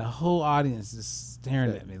 Okay. And the whole audience is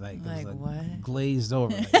staring at me like what? Glazed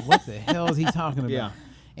over. Like, what the hell is he talking about? Yeah.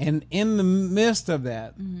 And in the midst of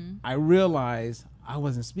that, I realized I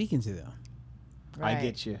wasn't speaking to them. Right. I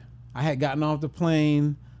get you. I had gotten off the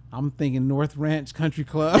plane. I'm thinking North Ranch Country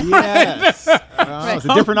Club. Yes. It's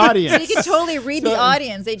a different audience. So you can totally read the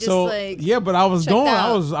audience. They just but I was going.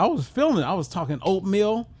 out. I was feeling it. I was talking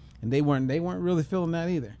oatmeal, and they weren't really feeling that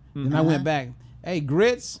either. And I went back. Hey,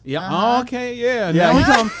 grits. Yep. Oh, okay. Yeah. Now we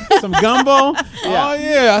talking some gumbo. Oh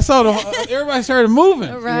yeah. I saw everybody started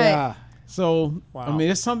moving. Right. Yeah. So I mean,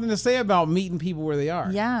 it's something to say about meeting people where they are.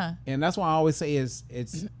 Yeah. And that's why I always say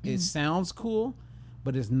it sounds cool,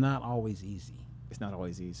 but it's not always easy. It's not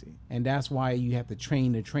always easy. And that's why you have to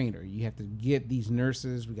train the trainer. You have to get these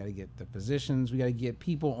nurses. We got to get the physicians. We got to get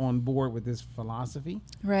people on board with this philosophy.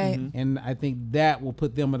 Right. And I think that will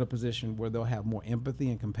put them in a position where they'll have more empathy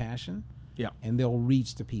and compassion. Yeah. And they'll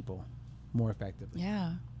reach the people more effectively.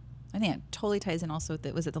 Yeah. I think it totally ties in also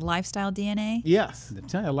with was it the lifestyle DNA? Yes. I'm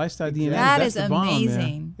telling you, lifestyle DNA. That that's is the bomb,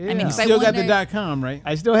 amazing. Yeah. I mean, 'cause Still I got wonder, the .com, right?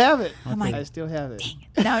 I still have it. like, I still have it.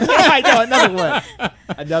 No, I know, another one.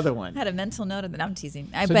 Another one. I had a mental note of that. I'm teasing.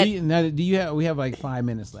 I So bet. do you have? We have like 5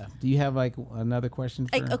 minutes left. Do you have like another question?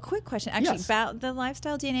 For A quick question, actually, Yes. about the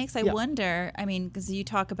lifestyle DNA. Because I wonder, I mean, because you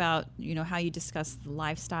talk about, how you discuss the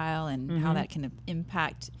lifestyle and how that can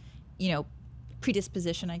impact,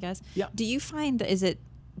 predisposition, I guess. Yeah. Do you find that is it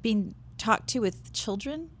being talked to with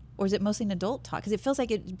children, or is it mostly an adult talk? Because it feels like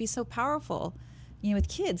it'd be so powerful, with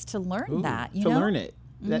kids to learn that. To learn it.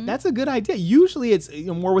 That's a good idea. Usually it's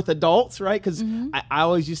more with adults, right? Because I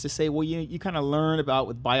always used to say, well, you kind of learn about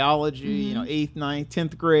with biology, 8th, 9th,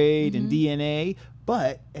 10th grade and DNA.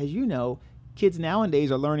 But as you know, kids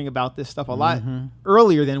nowadays are learning about this stuff a lot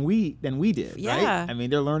earlier than we did, right? I mean,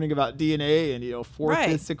 they're learning about DNA in 4th,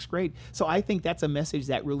 5th, 6th grade. So I think that's a message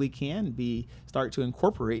that really can start to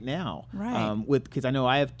incorporate now. Right. Because I know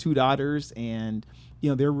I have 2 daughters, and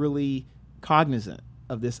they're really cognizant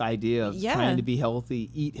of this idea of trying to be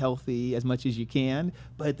healthy, eat healthy as much as you can,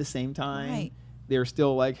 but at the same time, they're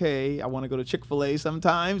still like, hey, I want to go to Chick-fil-A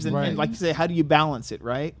sometimes, and like you say, how do you balance it,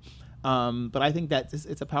 right? But I think that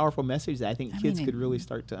it's a powerful message that I think kids could really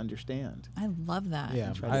start to understand. I love that.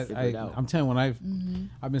 Yeah, try to figure it out. I'm telling you, when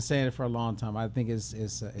I've been saying it for a long time. I think it's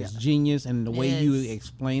genius, and the way you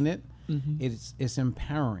explain it, it's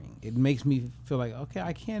empowering. It makes me feel like, okay,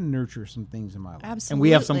 I can nurture some things in my life. Absolutely. And we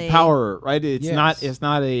have some power, right? It's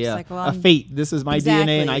not a fate. This is my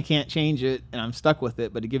DNA, and I can't change it, and I'm stuck with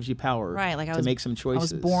it. But it gives you power, to make some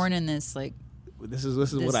choices. I was born in this this is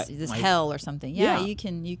what this hell or something. Yeah, you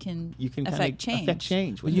can affect change. Affect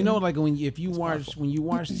change. But like when you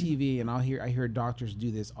watch TV, and I hear doctors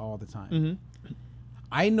do this all the time.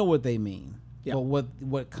 I know what they mean. Yeah. But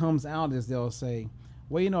what comes out is they'll say,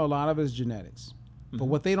 well, a lot of it is genetics. But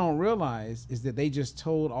what they don't realize is that they just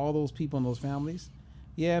told all those people in those families,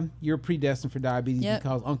 yeah, you're predestined for diabetes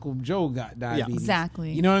because Uncle Joe got diabetes. Yeah.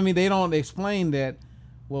 Exactly. You know what I mean? They don't explain that.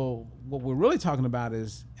 Well, what we're really talking about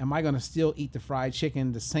is, am I going to still eat the fried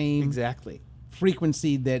chicken the same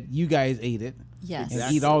frequency that you guys ate it? Yes.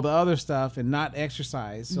 And eat all the other stuff and not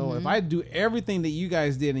exercise. So if I do everything that you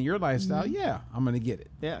guys did in your lifestyle, I'm going to get it.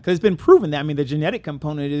 Yeah, because it's been proven that. I mean, the genetic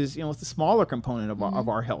component is, it's the smaller component of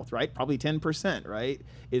our health, right? Probably 10%, right?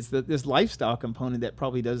 It's this lifestyle component that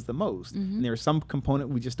probably does the most. And there's some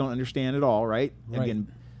component we just don't understand at all, right? Again,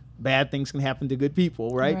 bad things can happen to good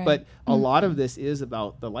people, right? But a lot of this is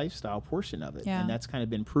about the lifestyle portion of it. And that's kind of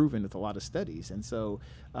been proven with a lot of studies. And so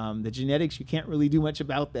the genetics, you can't really do much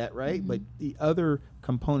about that, right? But the other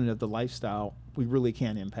component of the lifestyle, we really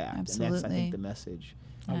can impact. Absolutely. And that's, I think, the message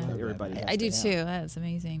that everybody has I do to too. have. That's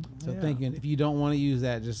amazing. So thinking, if you don't want to use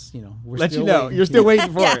that, just, we're Let still you know. waiting. You're still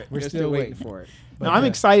waiting for it. We're still waiting for it. No, I'm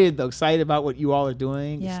excited, though. Excited about what you all are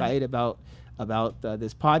doing. Excited about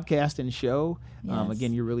this podcast and show.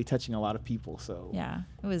 Again, you're really touching a lot of people. So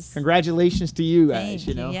it was. Congratulations to you guys.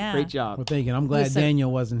 Thank you, Great job. Well, thank you. I'm glad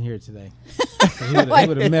Daniel wasn't here today. He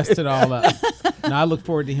would have messed it all up. Now I look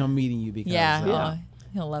forward to him meeting you because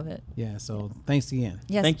he'll love it. Yeah. So thanks again.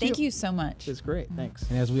 Yes, thank you so much. It's great. Thanks.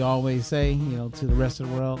 And as we always say, to the rest of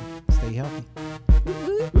the world, stay healthy.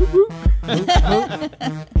 whoop.